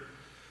earlier,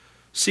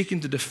 seeking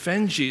to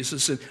defend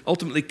Jesus and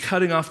ultimately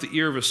cutting off the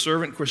ear of a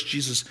servant. Of course,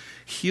 Jesus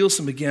heals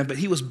him again, but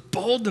he was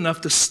bold enough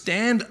to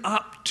stand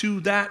up to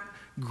that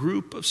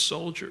group of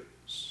soldiers.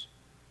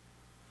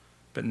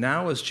 But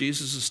now, as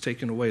Jesus is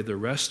taken away, the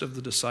rest of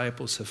the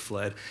disciples have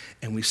fled,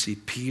 and we see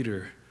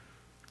Peter,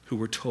 who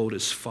we're told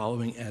is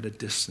following at a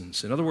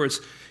distance. In other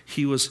words,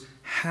 he was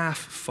half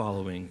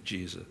following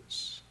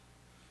Jesus.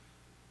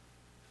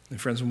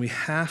 And friends, when we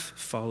half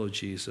follow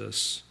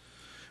Jesus,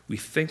 we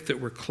think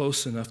that we're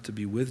close enough to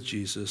be with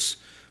Jesus,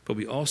 but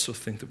we also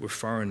think that we're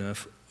far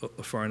enough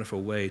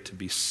away to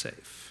be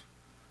safe.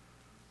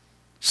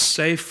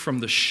 Safe from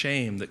the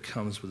shame that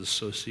comes with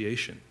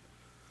association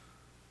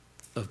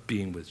of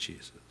being with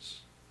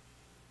Jesus.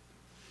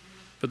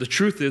 But the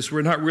truth is,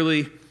 we're not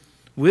really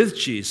with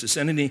Jesus,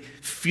 and any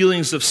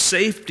feelings of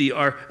safety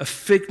are a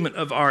figment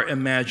of our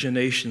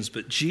imaginations.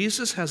 But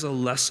Jesus has a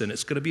lesson.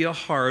 It's going to be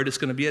it's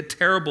going to be a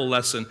terrible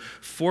lesson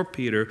for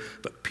Peter,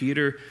 but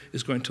Peter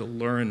is going to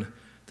learn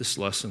this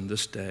lesson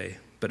this day.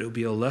 But it will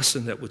be a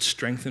lesson that would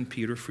strengthen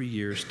Peter for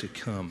years to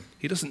come.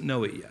 He doesn't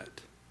know it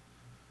yet,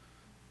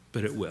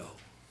 but it will.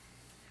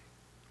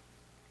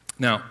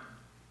 Now,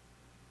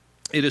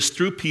 it is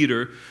through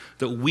Peter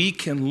that we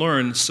can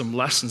learn some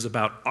lessons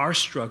about our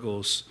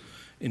struggles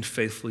in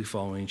faithfully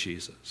following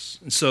Jesus.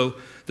 And so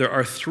there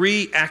are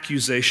 3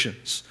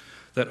 accusations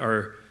that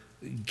are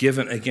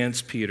given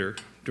against Peter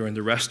during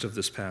the rest of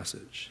this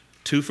passage.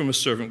 2 from a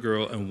servant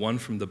girl and 1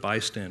 from the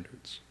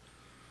bystanders.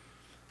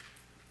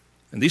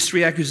 And these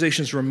 3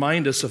 accusations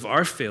remind us of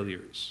our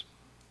failures,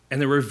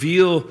 and they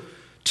reveal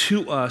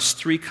to us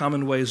 3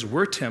 common ways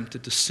we're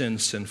tempted to sin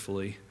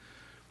sinfully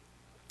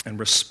and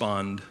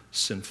respond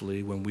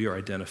sinfully when we are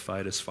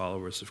identified as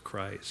followers of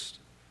Christ.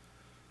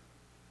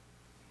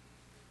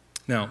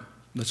 Now,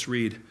 let's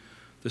read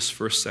this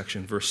first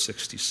section, verse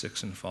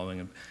 66 and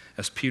following.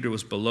 As Peter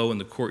was below in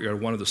the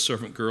courtyard, one of the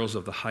servant girls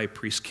of the high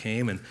priest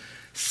came, and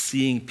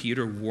seeing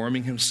Peter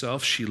warming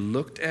himself, she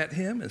looked at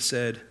him and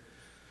said,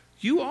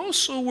 "You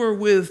also were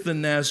with the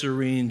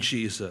Nazarene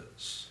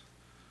Jesus."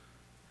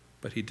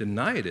 But he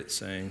denied it,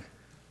 saying,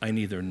 "I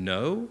neither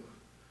know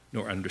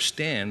nor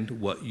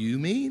understand what you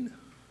mean."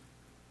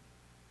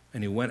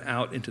 And he went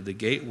out into the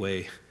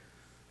gateway,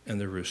 and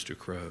the rooster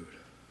crowed.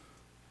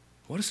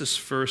 What is his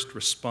first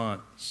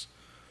response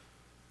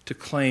to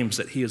claims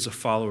that he is a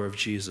follower of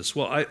Jesus?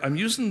 Well, I'm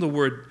using the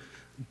word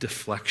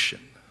deflection.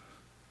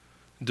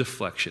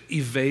 Deflection.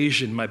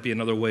 Evasion might be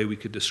another way we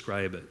could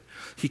describe it.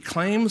 He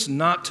claims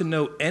not to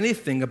know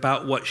anything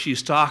about what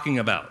she's talking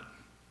about.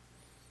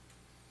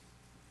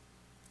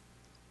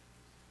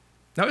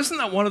 Now, isn't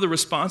that one of the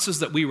responses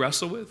that we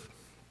wrestle with?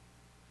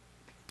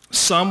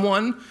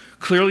 Someone,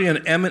 clearly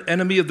an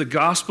enemy of the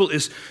gospel,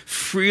 is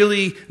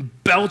freely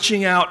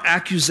belching out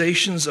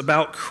accusations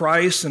about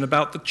Christ and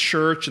about the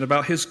church and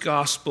about his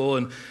gospel,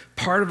 and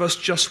part of us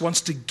just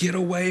wants to get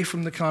away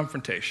from the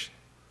confrontation.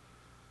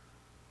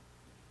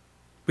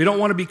 We don't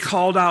want to be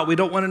called out. We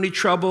don't want any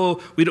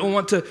trouble. We don't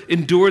want to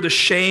endure the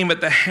shame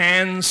at the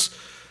hands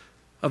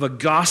of a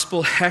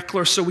gospel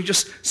heckler, so we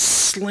just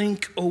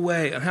slink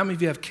away. And how many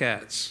of you have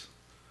cats?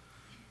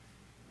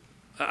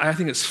 I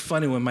think it's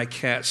funny when my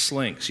cat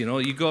slinks. You know,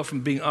 you go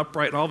from being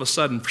upright, and all of a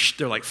sudden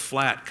they're like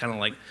flat, kind of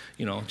like,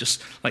 you know,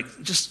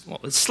 it's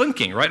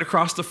slinking right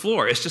across the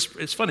floor.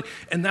 It's funny,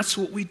 and that's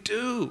what we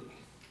do.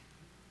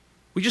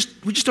 We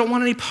just don't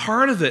want any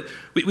part of it.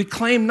 We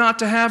claim not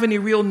to have any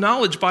real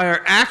knowledge by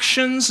our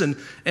actions, and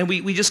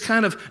we just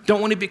kind of don't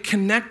want to be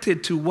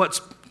connected to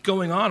what's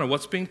going on or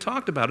what's being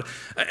talked about.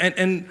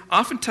 And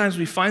oftentimes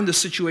we find this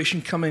situation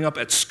coming up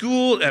at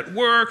school, at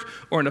work,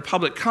 or in a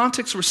public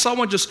context where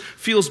someone just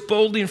feels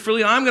boldly and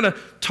freely, I'm going to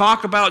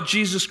talk about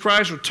Jesus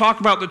Christ or talk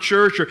about the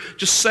church or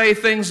just say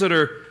things that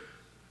are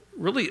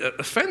really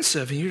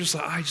offensive, and you're just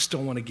like, I just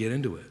don't want to get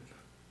into it.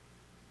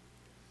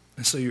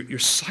 And so you're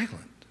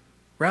silent.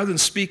 Rather than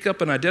speak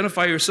up and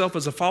identify yourself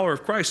as a follower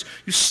of Christ,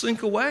 you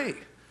slink away,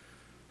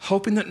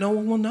 hoping that no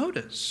one will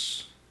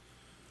notice.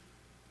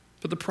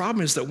 But the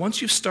problem is that once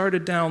you've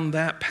started down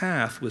that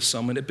path with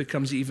someone, it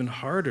becomes even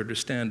harder to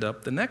stand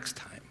up the next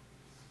time.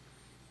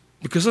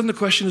 Because then the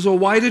question is, well,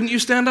 why didn't you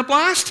stand up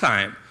last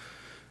time?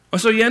 And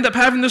so you end up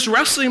having this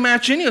wrestling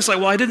match in you. It's like,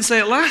 well, I didn't say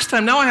it last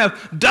time. Now I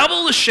have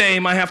double the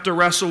shame I have to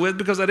wrestle with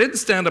because I didn't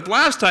stand up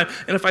last time.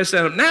 And if I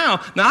stand up now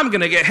I'm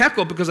going to get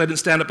heckled because I didn't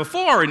stand up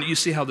before. And you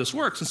see how this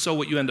works. And so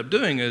what you end up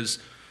doing is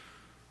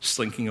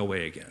slinking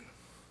away again.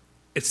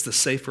 It's the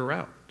safer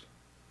route.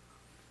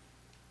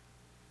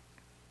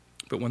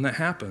 But when that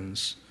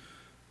happens,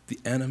 the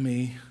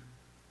enemy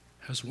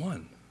has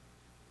won.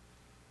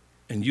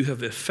 And you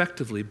have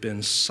effectively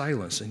been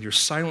silenced. And your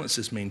silence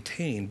is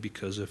maintained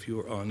because of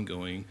your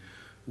ongoing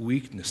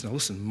weakness. Now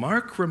listen,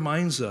 Mark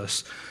reminds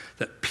us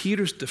that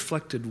Peter's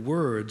deflected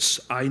words,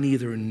 I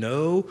neither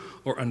know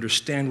or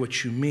understand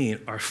what you mean,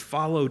 are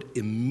followed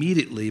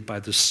immediately by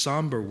the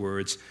somber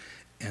words,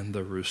 and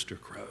the rooster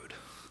crowed.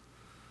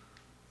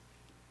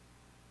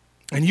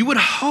 And you would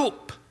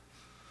hope,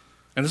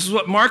 and this is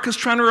what Mark is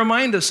trying to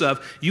remind us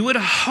of, you would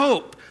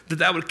hope that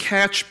that would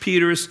catch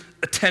Peter's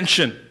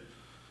attention.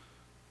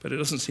 But it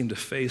doesn't seem to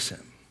faze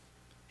him.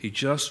 He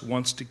just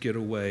wants to get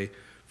away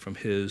from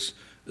his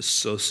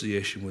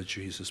association with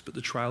Jesus. But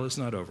the trial is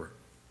not over.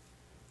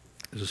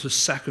 There's a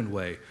second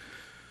way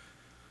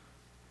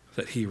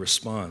that he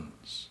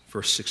responds.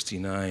 Verse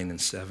 69 and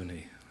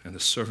 70. And the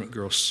servant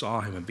girl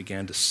saw him and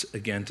began to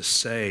again to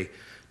say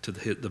to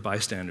the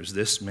bystanders,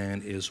 this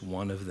man is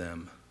one of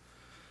them.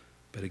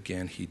 But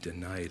again, he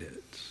denied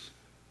it.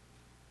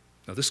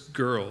 Now, this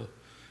girl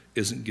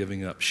isn't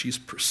giving up. She's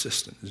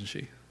persistent, isn't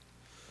she?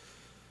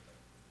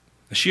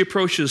 And she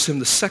approaches him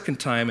the second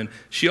time, and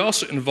she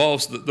also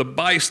involves the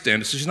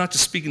bystanders. So she's not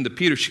just speaking to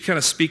Peter, she's kind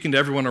of speaking to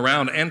everyone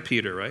around and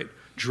Peter, right?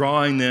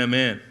 Drawing them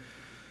in.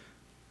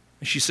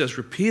 And she says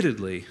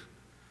repeatedly,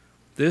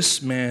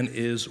 this man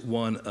is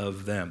one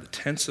of them. The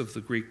tense of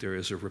the Greek there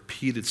is a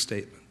repeated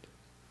statement.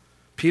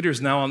 Peter's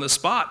now on the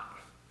spot.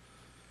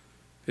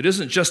 It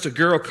isn't just a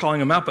girl calling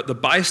him out, but the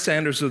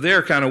bystanders are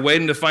there kind of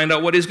waiting to find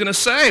out what he's going to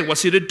say.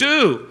 What's he to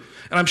do?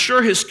 And I'm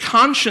sure his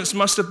conscience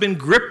must have been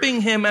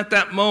gripping him at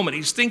that moment.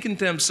 He's thinking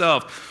to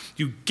himself,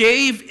 you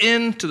gave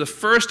in to the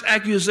first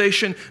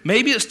accusation.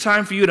 Maybe it's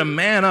time for you to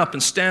man up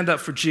and stand up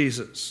for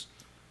Jesus.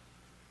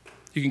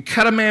 You can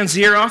cut a man's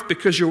ear off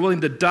because you're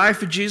willing to die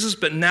for Jesus,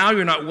 but now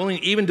you're not willing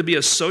even to be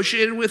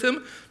associated with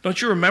him. Don't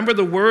you remember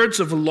the words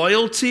of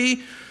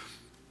loyalty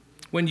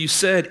when you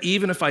said,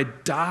 even if I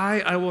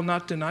die, I will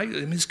not deny you? I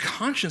mean, his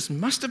conscience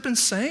must have been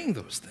saying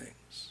those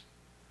things.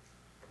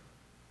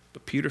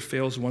 But Peter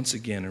fails once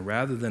again, and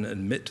rather than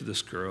admit to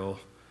this girl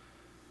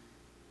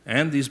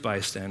and these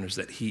bystanders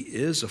that he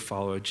is a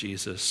follower of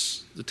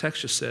Jesus, the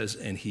text just says,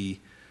 and he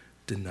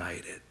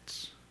denied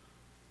it.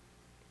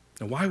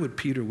 Now, why would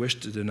Peter wish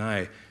to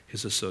deny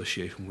his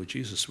association with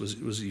Jesus?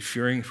 Was he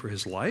fearing for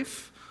his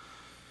life?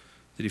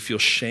 Did he feel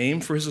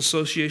shame for his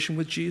association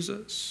with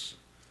Jesus?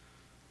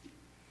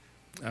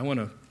 I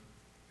want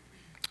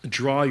to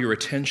draw your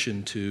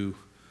attention to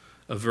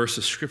a verse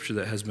of Scripture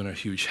that has been a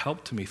huge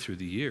help to me through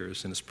the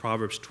years, and it's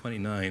Proverbs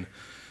 29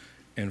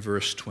 and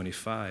verse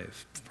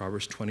 25.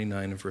 Proverbs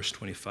 29 and verse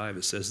 25,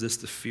 it says this,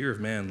 the fear of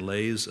man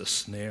lays a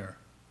snare,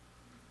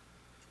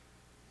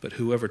 but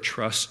whoever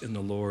trusts in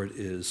the Lord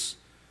is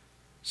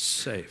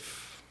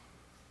safe.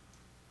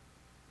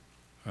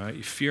 All right,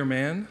 you fear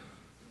man,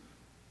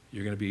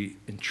 you're going to be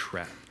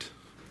entrapped.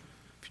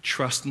 If you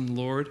trust in the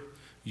Lord,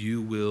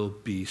 you will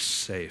be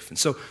safe. And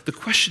so the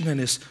question then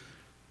is,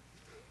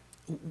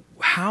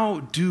 how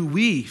do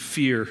we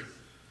fear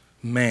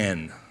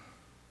man?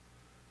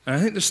 And I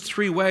think there's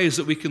three ways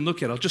that we can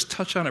look at it. I'll just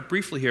touch on it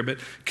briefly here, but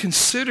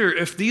consider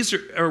if these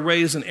are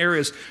ways and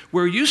areas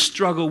where you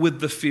struggle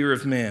with the fear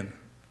of man.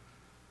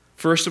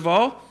 First of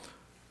all,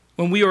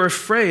 when we are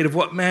afraid of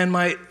what man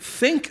might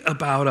think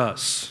about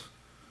us.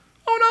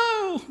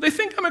 Oh no, they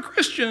think I'm a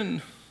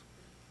Christian.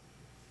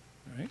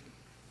 Right?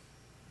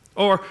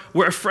 Or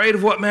we're afraid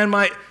of what man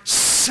might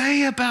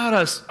say about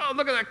us. Oh,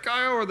 look at that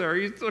guy over there.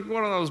 He's like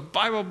one of those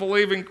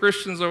Bible-believing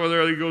Christians over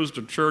there. He goes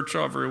to church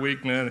every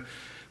week, man.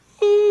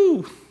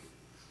 Ooh.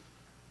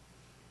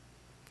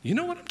 You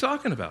know what I'm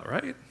talking about,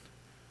 right?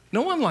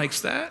 No one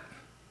likes that.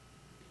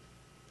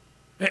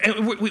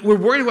 And we're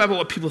worried about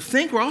what people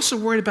think. We're also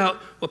worried about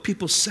what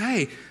people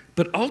say.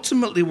 But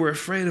ultimately, we're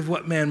afraid of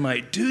what man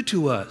might do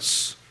to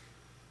us.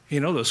 You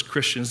know, those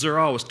Christians, they're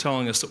always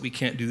telling us that we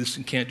can't do this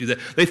and can't do that.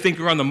 They think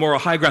we're on the moral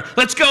high ground.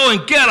 Let's go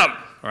and get them,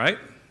 right?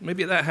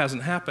 Maybe that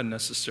hasn't happened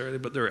necessarily,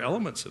 but there are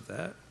elements of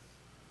that.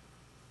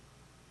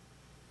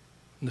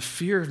 And the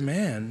fear of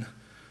man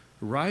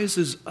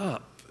rises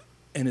up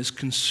and is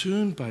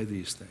consumed by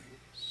these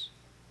things.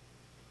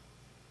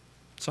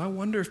 So I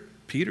wonder if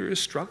Peter is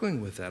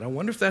struggling with that. I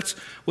wonder if that's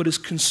what is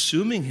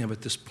consuming him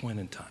at this point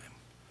in time.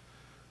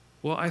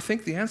 Well, I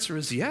think the answer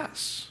is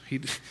yes.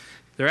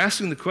 They're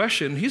asking the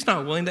question, he's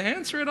not willing to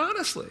answer it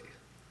honestly.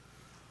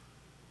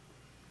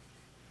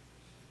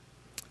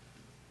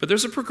 But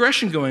there's a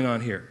progression going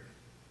on here.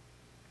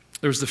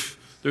 There's this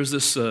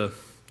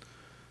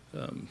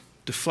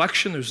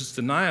deflection, there's this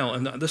denial,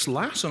 and this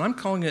last one, I'm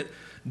calling it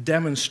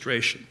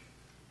demonstration.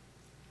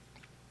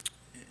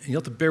 And you'll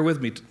have to bear with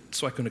me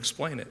so I can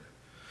explain it.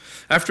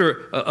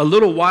 After a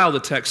little while, the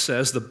text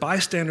says, the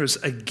bystanders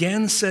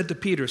again said to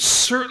Peter,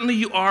 certainly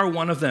you are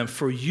one of them,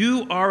 for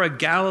you are a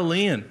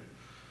Galilean.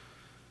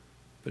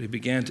 But he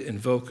began to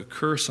invoke a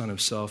curse on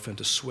himself and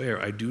to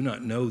swear, I do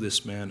not know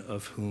this man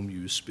of whom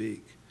you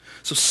speak.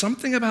 So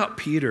something about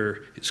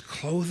Peter, his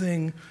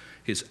clothing,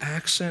 his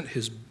accent,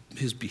 his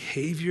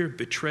behavior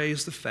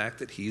betrays the fact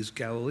that he's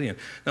Galilean.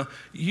 Now,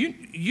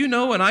 you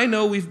know and I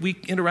know we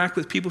interact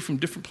with people from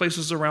different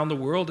places around the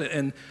world,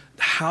 and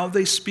how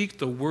they speak,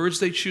 the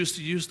words they choose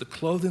to use, the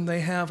clothing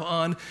they have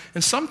on,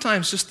 and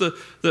sometimes just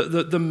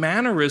the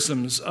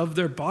mannerisms of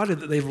their body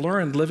that they've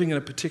learned living in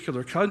a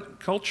particular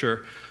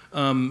culture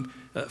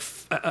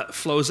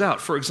flows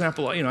out. For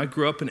example, I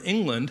grew up in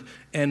England,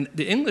 and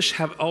the English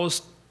have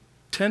always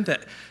tend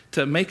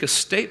to make a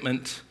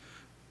statement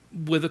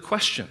with a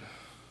question.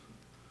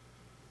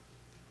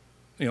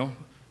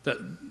 That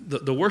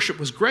the worship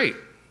was great,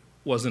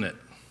 wasn't it?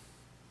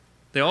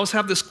 They always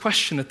have this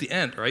question at the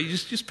end, right? You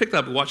just pick that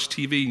up and watch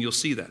TV and you'll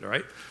see that,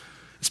 right?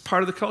 It's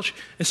part of the culture.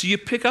 And so you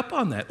pick up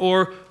on that.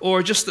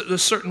 Or just the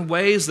certain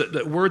ways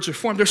that words are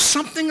formed. There's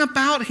something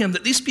about him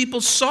that these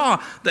people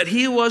saw that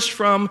he was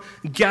from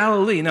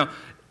Galilee. Now,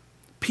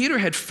 Peter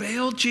had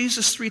failed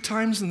Jesus 3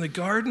 times in the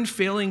garden,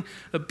 failing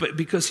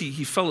because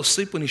he fell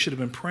asleep when he should have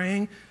been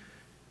praying.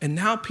 And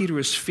now Peter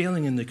is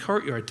failing in the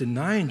courtyard,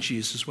 denying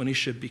Jesus when he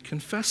should be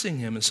confessing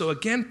him. And so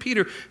again,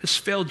 Peter has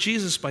failed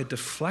Jesus by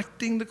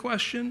deflecting the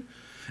question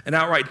and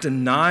outright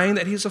denying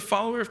that he's a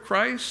follower of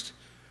Christ.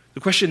 The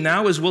question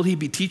now is, will he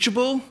be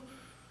teachable?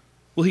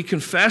 Will he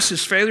confess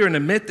his failure and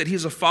admit that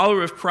he's a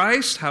follower of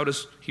Christ? How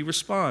does he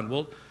respond?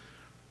 Well,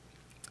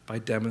 by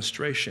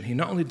demonstration. He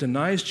not only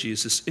denies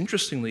Jesus,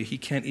 interestingly, he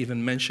can't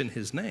even mention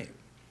his name.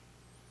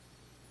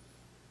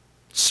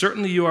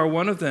 Certainly you are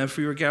one of them,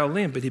 for you are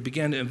Galilean. But he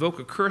began to invoke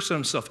a curse on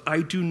himself.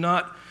 I do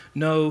not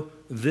know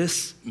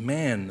this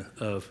man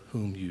of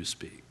whom you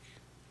speak.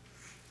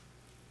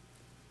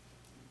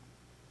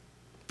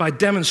 By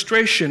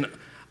demonstration,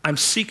 I'm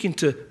seeking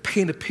to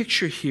paint a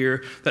picture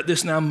here that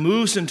this now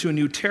moves into a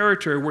new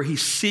territory where he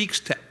seeks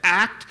to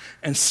act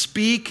and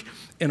speak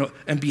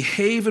and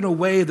behave in a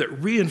way that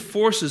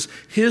reinforces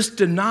his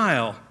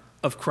denial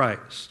of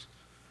Christ,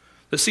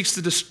 that seeks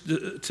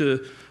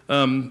to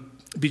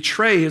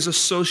betray his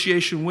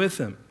association with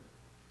him.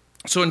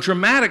 So in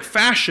dramatic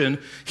fashion,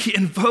 he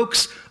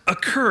invokes a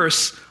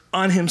curse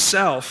on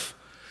himself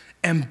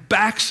and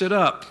backs it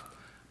up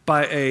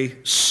by a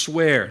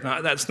swear.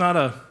 Now, that's not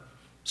a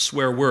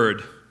swear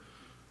word.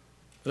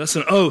 That's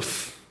an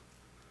oath.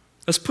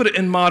 Let's put it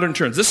in modern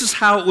terms. This is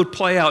how it would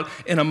play out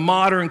in a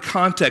modern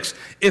context.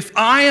 If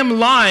I am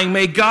lying,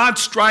 may God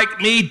strike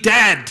me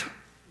dead.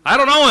 I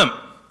don't know him.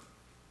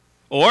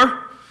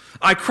 Or,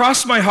 I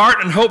cross my heart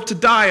and hope to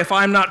die if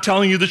I'm not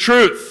telling you the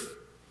truth.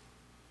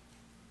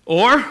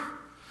 Or,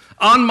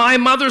 on my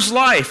mother's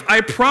life,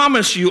 I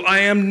promise you I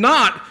am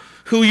not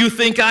who you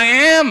think I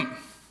am.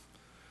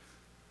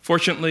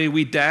 Fortunately,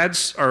 we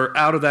dads are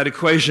out of that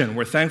equation.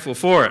 We're thankful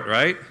for it,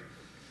 right?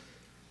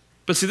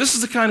 But see, this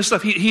is the kind of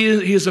stuff. He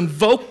is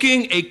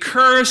invoking a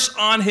curse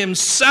on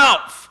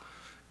himself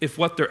if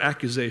what their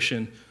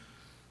accusation,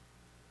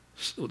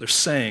 what they're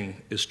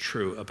saying is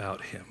true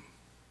about him.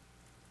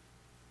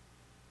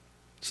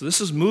 So this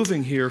is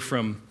moving here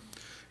from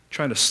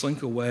trying to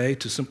slink away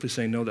to simply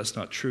saying, no, that's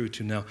not true,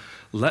 to now,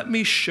 let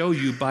me show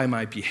you by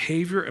my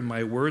behavior and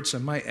my words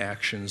and my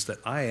actions that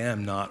I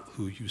am not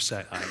who you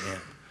say I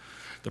am.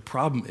 The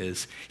problem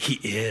is, he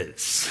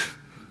is.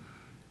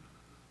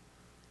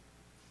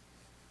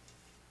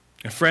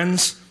 And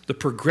friends, the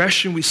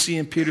progression we see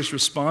in Peter's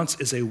response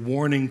is a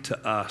warning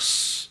to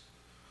us.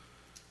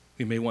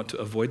 We may want to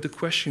avoid the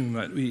question. We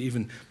might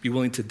even be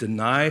willing to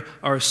deny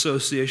our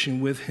association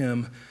with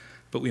him,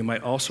 but we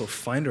might also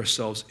find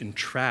ourselves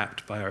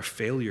entrapped by our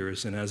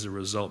failures and as a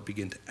result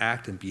begin to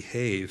act and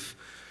behave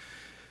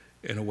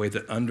in a way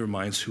that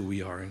undermines who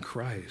we are in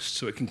Christ.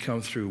 So it can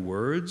come through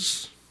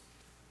words,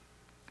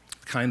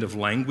 the kind of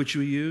language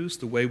we use,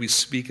 the way we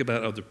speak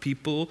about other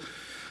people,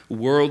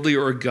 worldly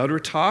or gutter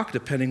talk,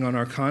 depending on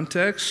our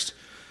context.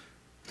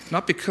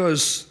 Not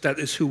because that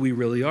is who we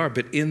really are,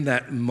 but in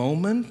that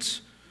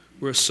moment,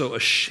 we're so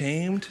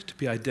ashamed to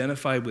be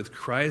identified with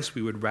Christ,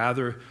 we would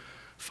rather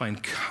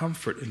find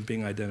comfort in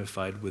being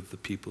identified with the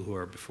people who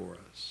are before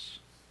us.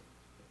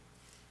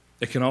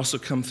 It can also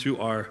come through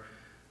our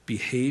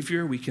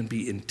behavior. We can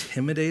be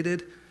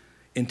intimidated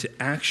into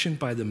action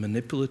by the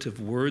manipulative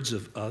words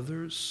of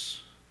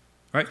others.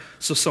 Right?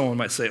 So someone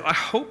might say, I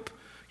hope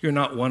you're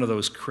not one of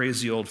those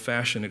crazy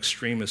old-fashioned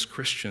extremist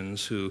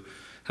Christians who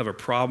have a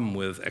problem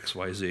with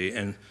XYZ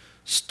and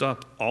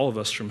stop all of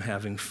us from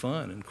having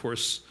fun. And of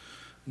course,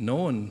 no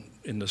one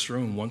in this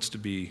room wants to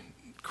be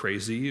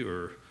crazy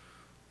or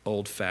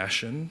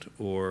old-fashioned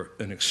or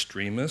an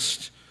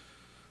extremist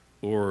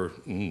or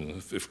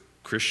if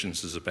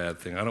Christians is a bad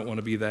thing, I don't want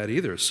to be that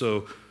either.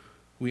 So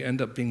we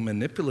end up being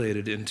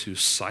manipulated into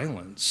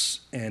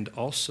silence and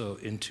also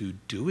into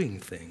doing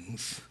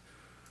things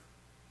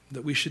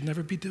that we should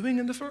never be doing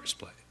in the first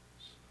place.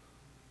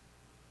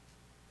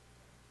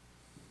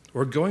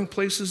 Or going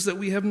places that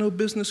we have no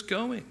business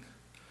going.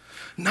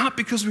 Not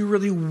because we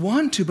really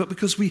want to, but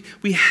because we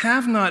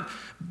have not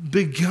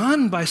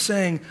begun by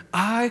saying,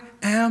 I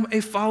am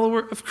a follower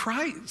of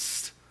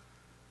Christ.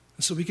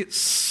 And so we get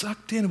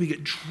sucked in, we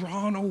get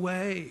drawn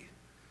away.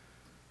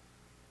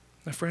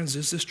 My friends,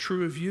 is this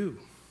true of you?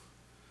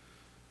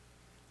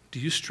 Do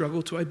you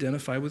struggle to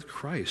identify with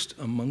Christ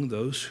among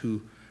those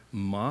who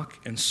mock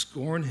and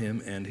scorn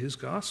him and his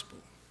gospel?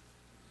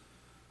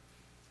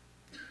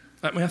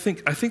 I mean, I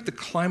think the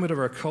climate of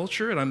our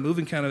culture, and I'm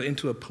moving kind of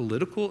into a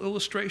political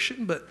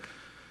illustration, but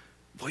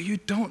well, you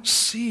don't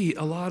see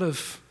a lot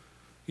of,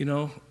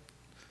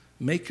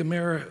 Make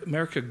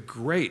America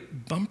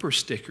Great bumper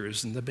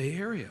stickers in the Bay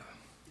Area.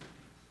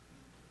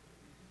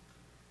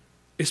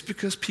 It's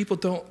because people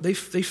they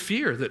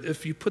fear that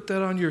if you put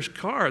that on your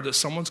car, that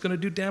someone's going to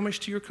do damage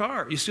to your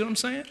car. You see what I'm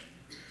saying?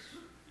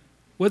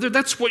 Whether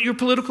that's what your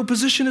political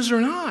position is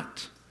or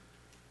not.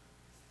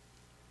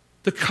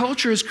 The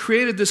culture has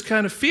created this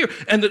kind of fear.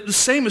 And the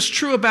same is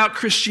true about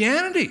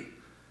Christianity.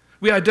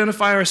 We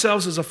identify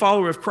ourselves as a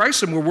follower of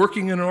Christ and we're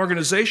working in an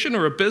organization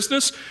or a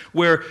business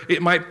where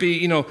it might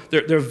be,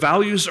 their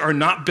values are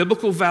not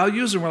biblical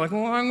values. And we're like,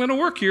 well, I'm going to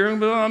work here,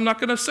 but I'm not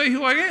going to say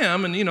who I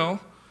am. And,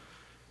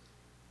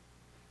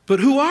 but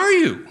who are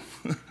you?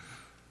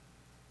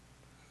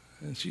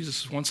 And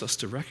Jesus wants us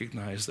to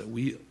recognize that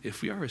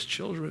if we are his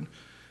children,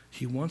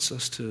 he wants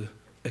us to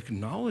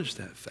acknowledge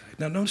that fact.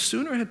 Now, no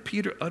sooner had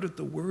Peter uttered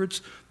the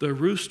words, the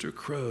rooster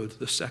crowed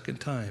the second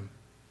time.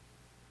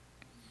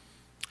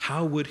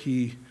 How would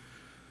he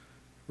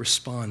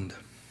respond?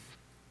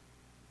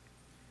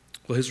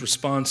 Well, his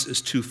response is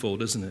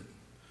twofold, isn't it?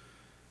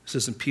 It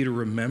says, and Peter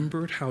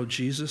remembered how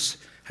Jesus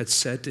had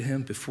said to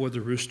him, before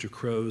the rooster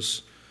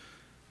crows,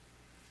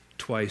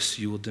 twice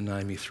you will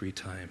deny me 3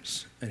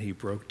 times. And he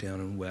broke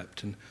down and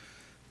wept. And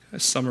I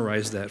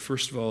summarize that.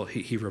 First of all,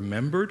 he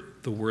remembered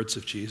the words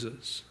of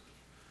Jesus.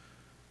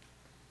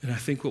 And I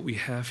think what we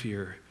have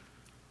here,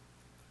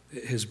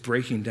 his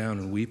breaking down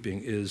and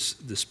weeping, is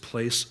this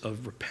place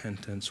of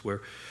repentance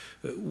where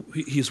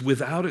he's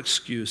without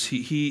excuse.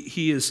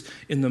 He is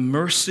in the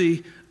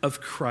mercy of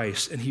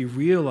Christ, and he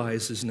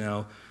realizes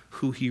now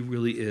who he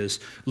really is.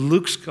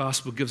 Luke's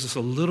gospel gives us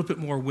a little bit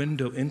more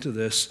window into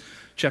this.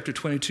 Chapter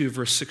 22,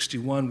 verse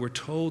 61, we're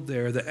told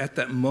there that at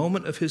that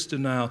moment of his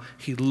denial,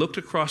 he looked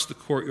across the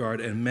courtyard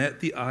and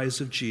met the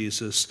eyes of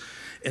Jesus,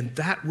 and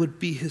that would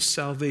be his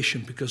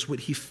salvation, because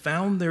what he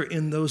found there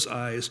in those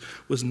eyes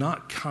was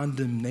not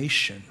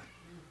condemnation,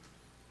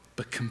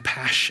 but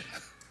compassion.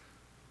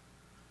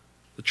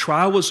 The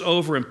trial was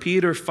over, and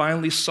Peter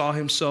finally saw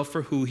himself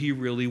for who he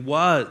really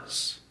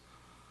was.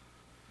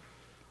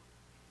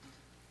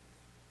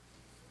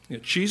 You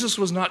know, Jesus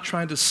was not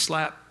trying to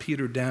slap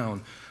Peter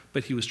down,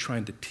 but he was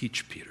trying to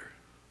teach Peter.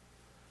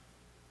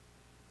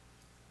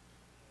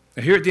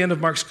 Now, here at the end of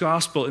Mark's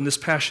gospel, in this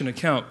Passion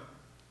account,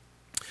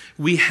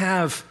 we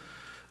have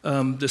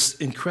this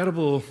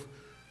incredible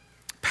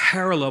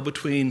parallel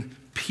between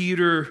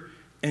Peter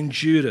and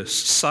Judas,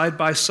 side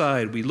by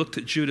side. We looked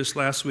at Judas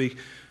last week,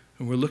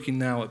 and we're looking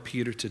now at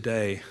Peter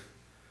today.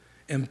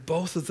 And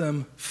both of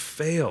them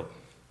fail.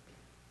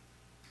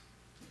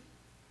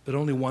 But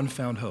only one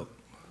found hope.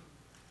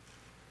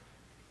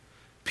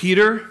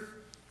 Peter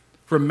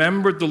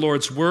remembered the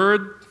Lord's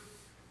word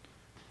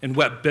and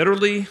wept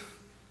bitterly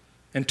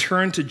and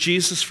turned to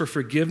Jesus for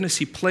forgiveness.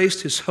 He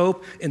placed his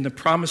hope in the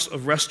promise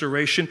of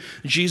restoration.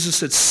 Jesus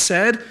had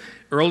said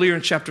earlier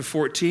in chapter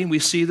 14, we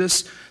see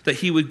this, that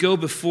he would go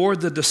before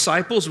the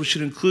disciples, which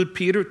should include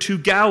Peter, to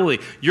Galilee.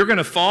 You're going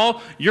to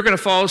fall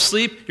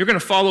asleep, you're going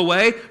to fall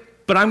away,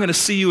 but I'm going to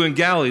see you in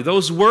Galilee.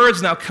 Those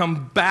words now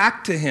come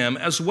back to him,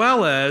 as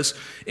well as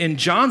in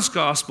John's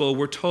gospel,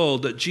 we're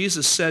told that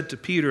Jesus said to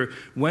Peter,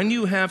 when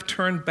you have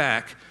turned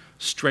back,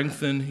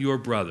 strengthen your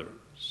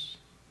brothers.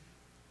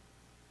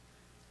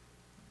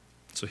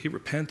 So he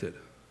repented.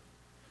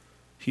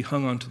 He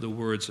hung on to the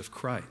words of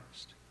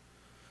Christ.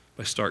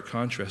 By stark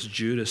contrast,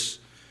 Judas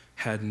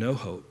had no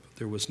hope.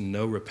 There was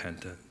no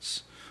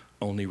repentance,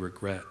 only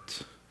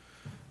regret.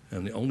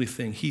 And the only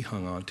thing he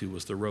hung on to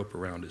was the rope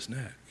around his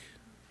neck.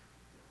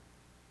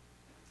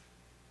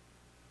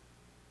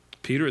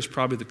 Peter is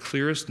probably the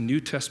clearest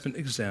New Testament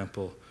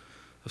example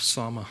of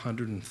Psalm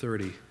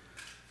 130,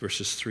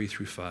 verses 3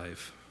 through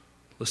 5.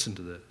 Listen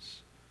to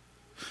this.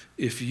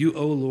 If you,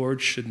 O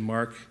Lord, should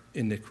mark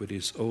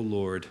iniquities, O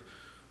Lord,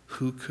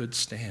 who could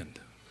stand?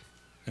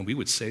 And we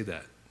would say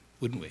that,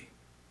 wouldn't we?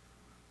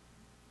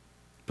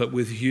 But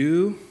with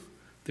you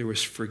there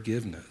is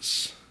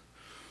forgiveness,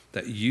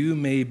 that you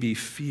may be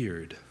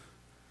feared.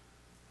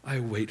 I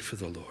wait for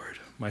the Lord.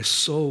 My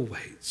soul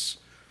waits,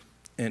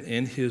 and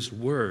in his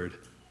word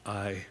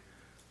I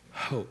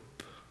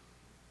hope.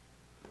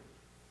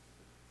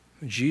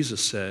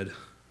 Jesus said,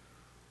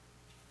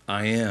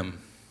 I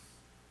am,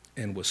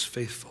 and was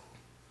faithful.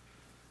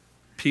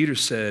 Peter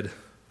said,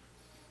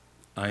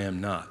 I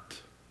am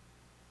not,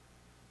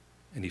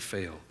 and he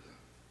failed.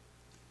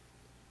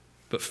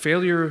 But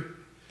failure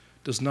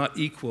does not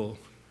equal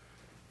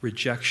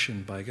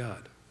rejection by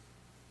God.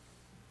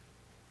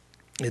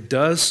 It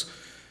does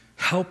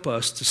help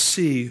us to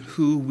see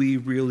who we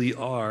really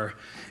are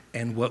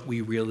and what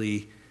we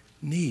really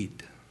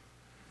need.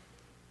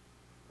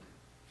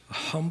 A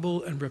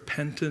humble and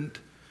repentant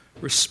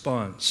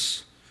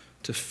response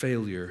to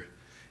failure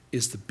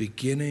is the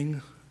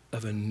beginning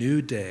of a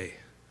new day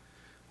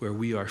where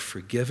we are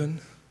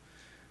forgiven,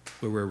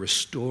 where we're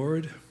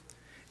restored,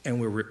 and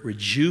we're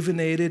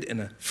rejuvenated in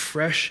a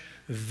fresh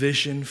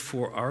vision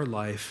for our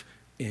life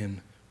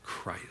in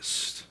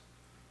Christ.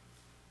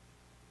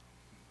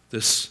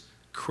 This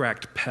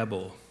cracked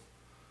pebble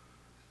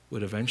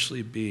would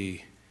eventually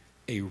be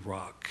a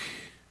rock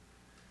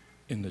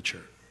in the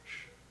church.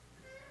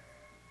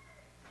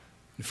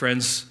 And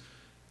friends,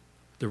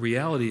 the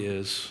reality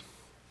is,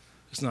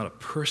 there's not a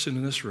person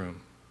in this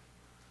room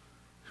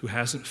who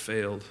hasn't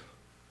failed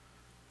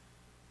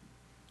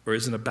or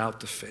isn't about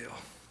to fail.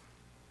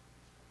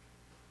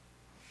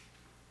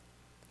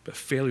 But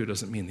failure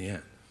doesn't mean the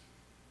end.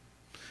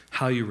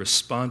 How you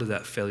respond to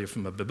that failure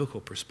from a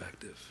biblical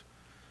perspective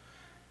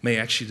may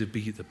actually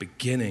be the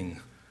beginning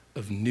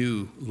of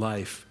new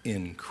life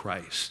in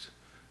Christ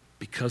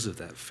because of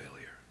that failure.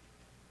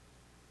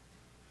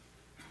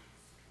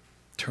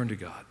 Turn to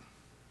God.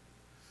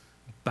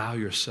 Bow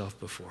yourself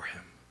before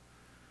him.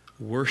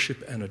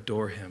 Worship and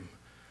adore him.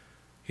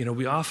 You know,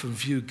 we often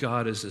view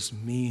God as this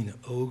mean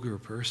ogre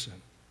person,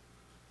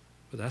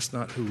 but that's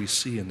not who we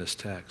see in this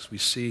text. We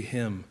see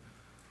him,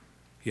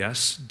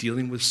 yes,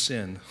 dealing with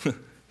sin.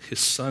 His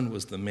son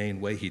was the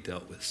main way he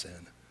dealt with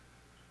sin,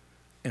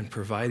 and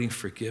providing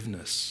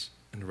forgiveness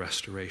and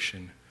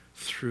restoration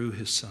through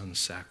his son's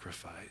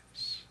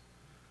sacrifice.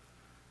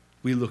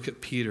 We look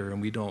at Peter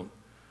and we don't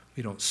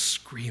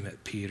scream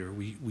at Peter.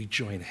 We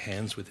join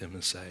hands with him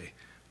and say,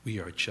 we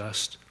are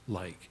just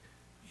like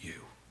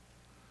you.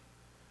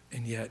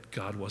 And yet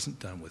God wasn't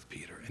done with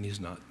Peter, and he's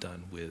not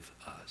done with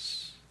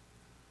us.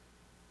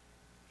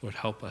 Lord,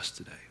 help us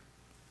today.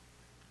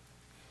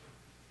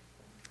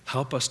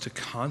 Help us to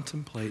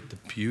contemplate the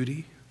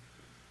beauty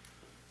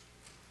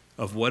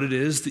of what it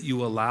is that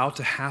you allow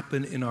to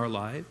happen in our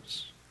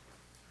lives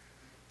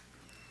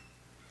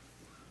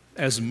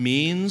as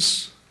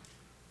means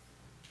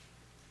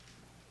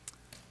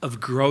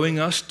of growing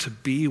us to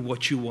be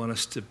what you want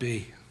us to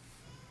be.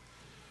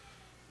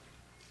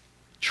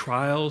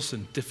 Trials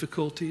and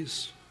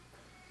difficulties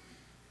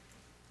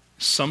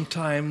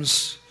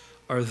sometimes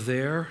are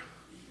there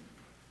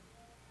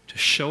to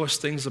show us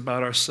things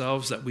about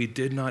ourselves that we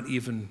did not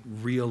even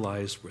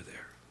realize were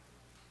there.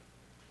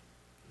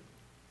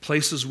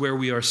 Places where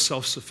we are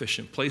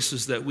self-sufficient,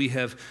 places that we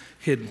have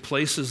hidden,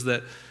 places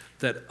that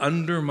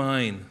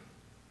undermine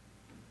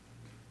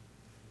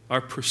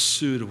our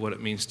pursuit of what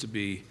it means to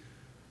be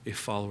a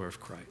follower of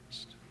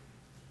Christ.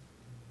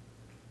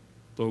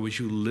 Lord, would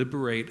you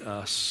liberate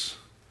us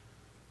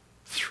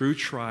through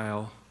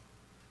trial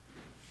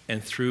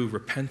and through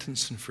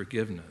repentance and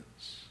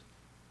forgiveness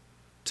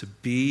to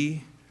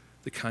be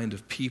the kind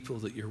of people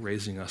that you're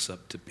raising us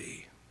up to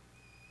be.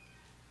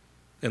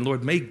 And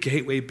Lord, may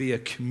Gateway be a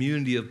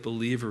community of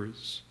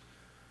believers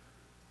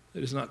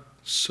that is not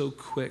so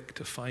quick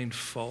to find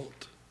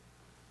fault,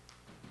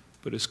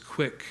 but is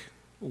quick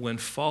when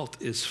fault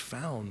is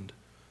found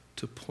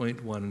to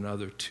point one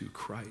another to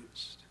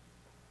Christ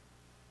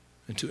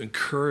and to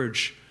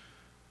encourage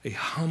a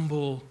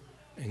humble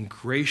and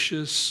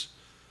gracious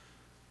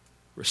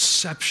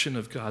reception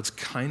of God's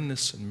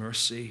kindness and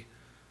mercy,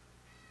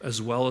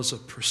 as well as a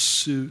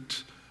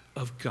pursuit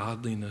of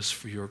godliness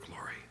for your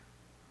glory.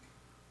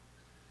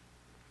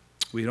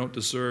 We don't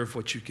deserve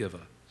what you give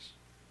us,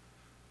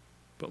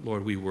 but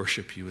Lord, we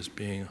worship you as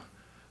being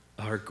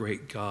our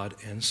great God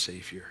and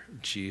Savior,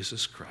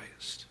 Jesus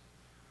Christ,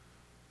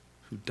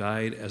 who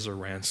died as a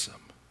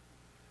ransom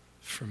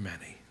for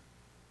many.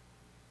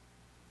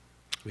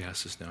 We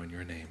ask this now in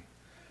your name.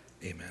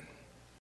 Amen.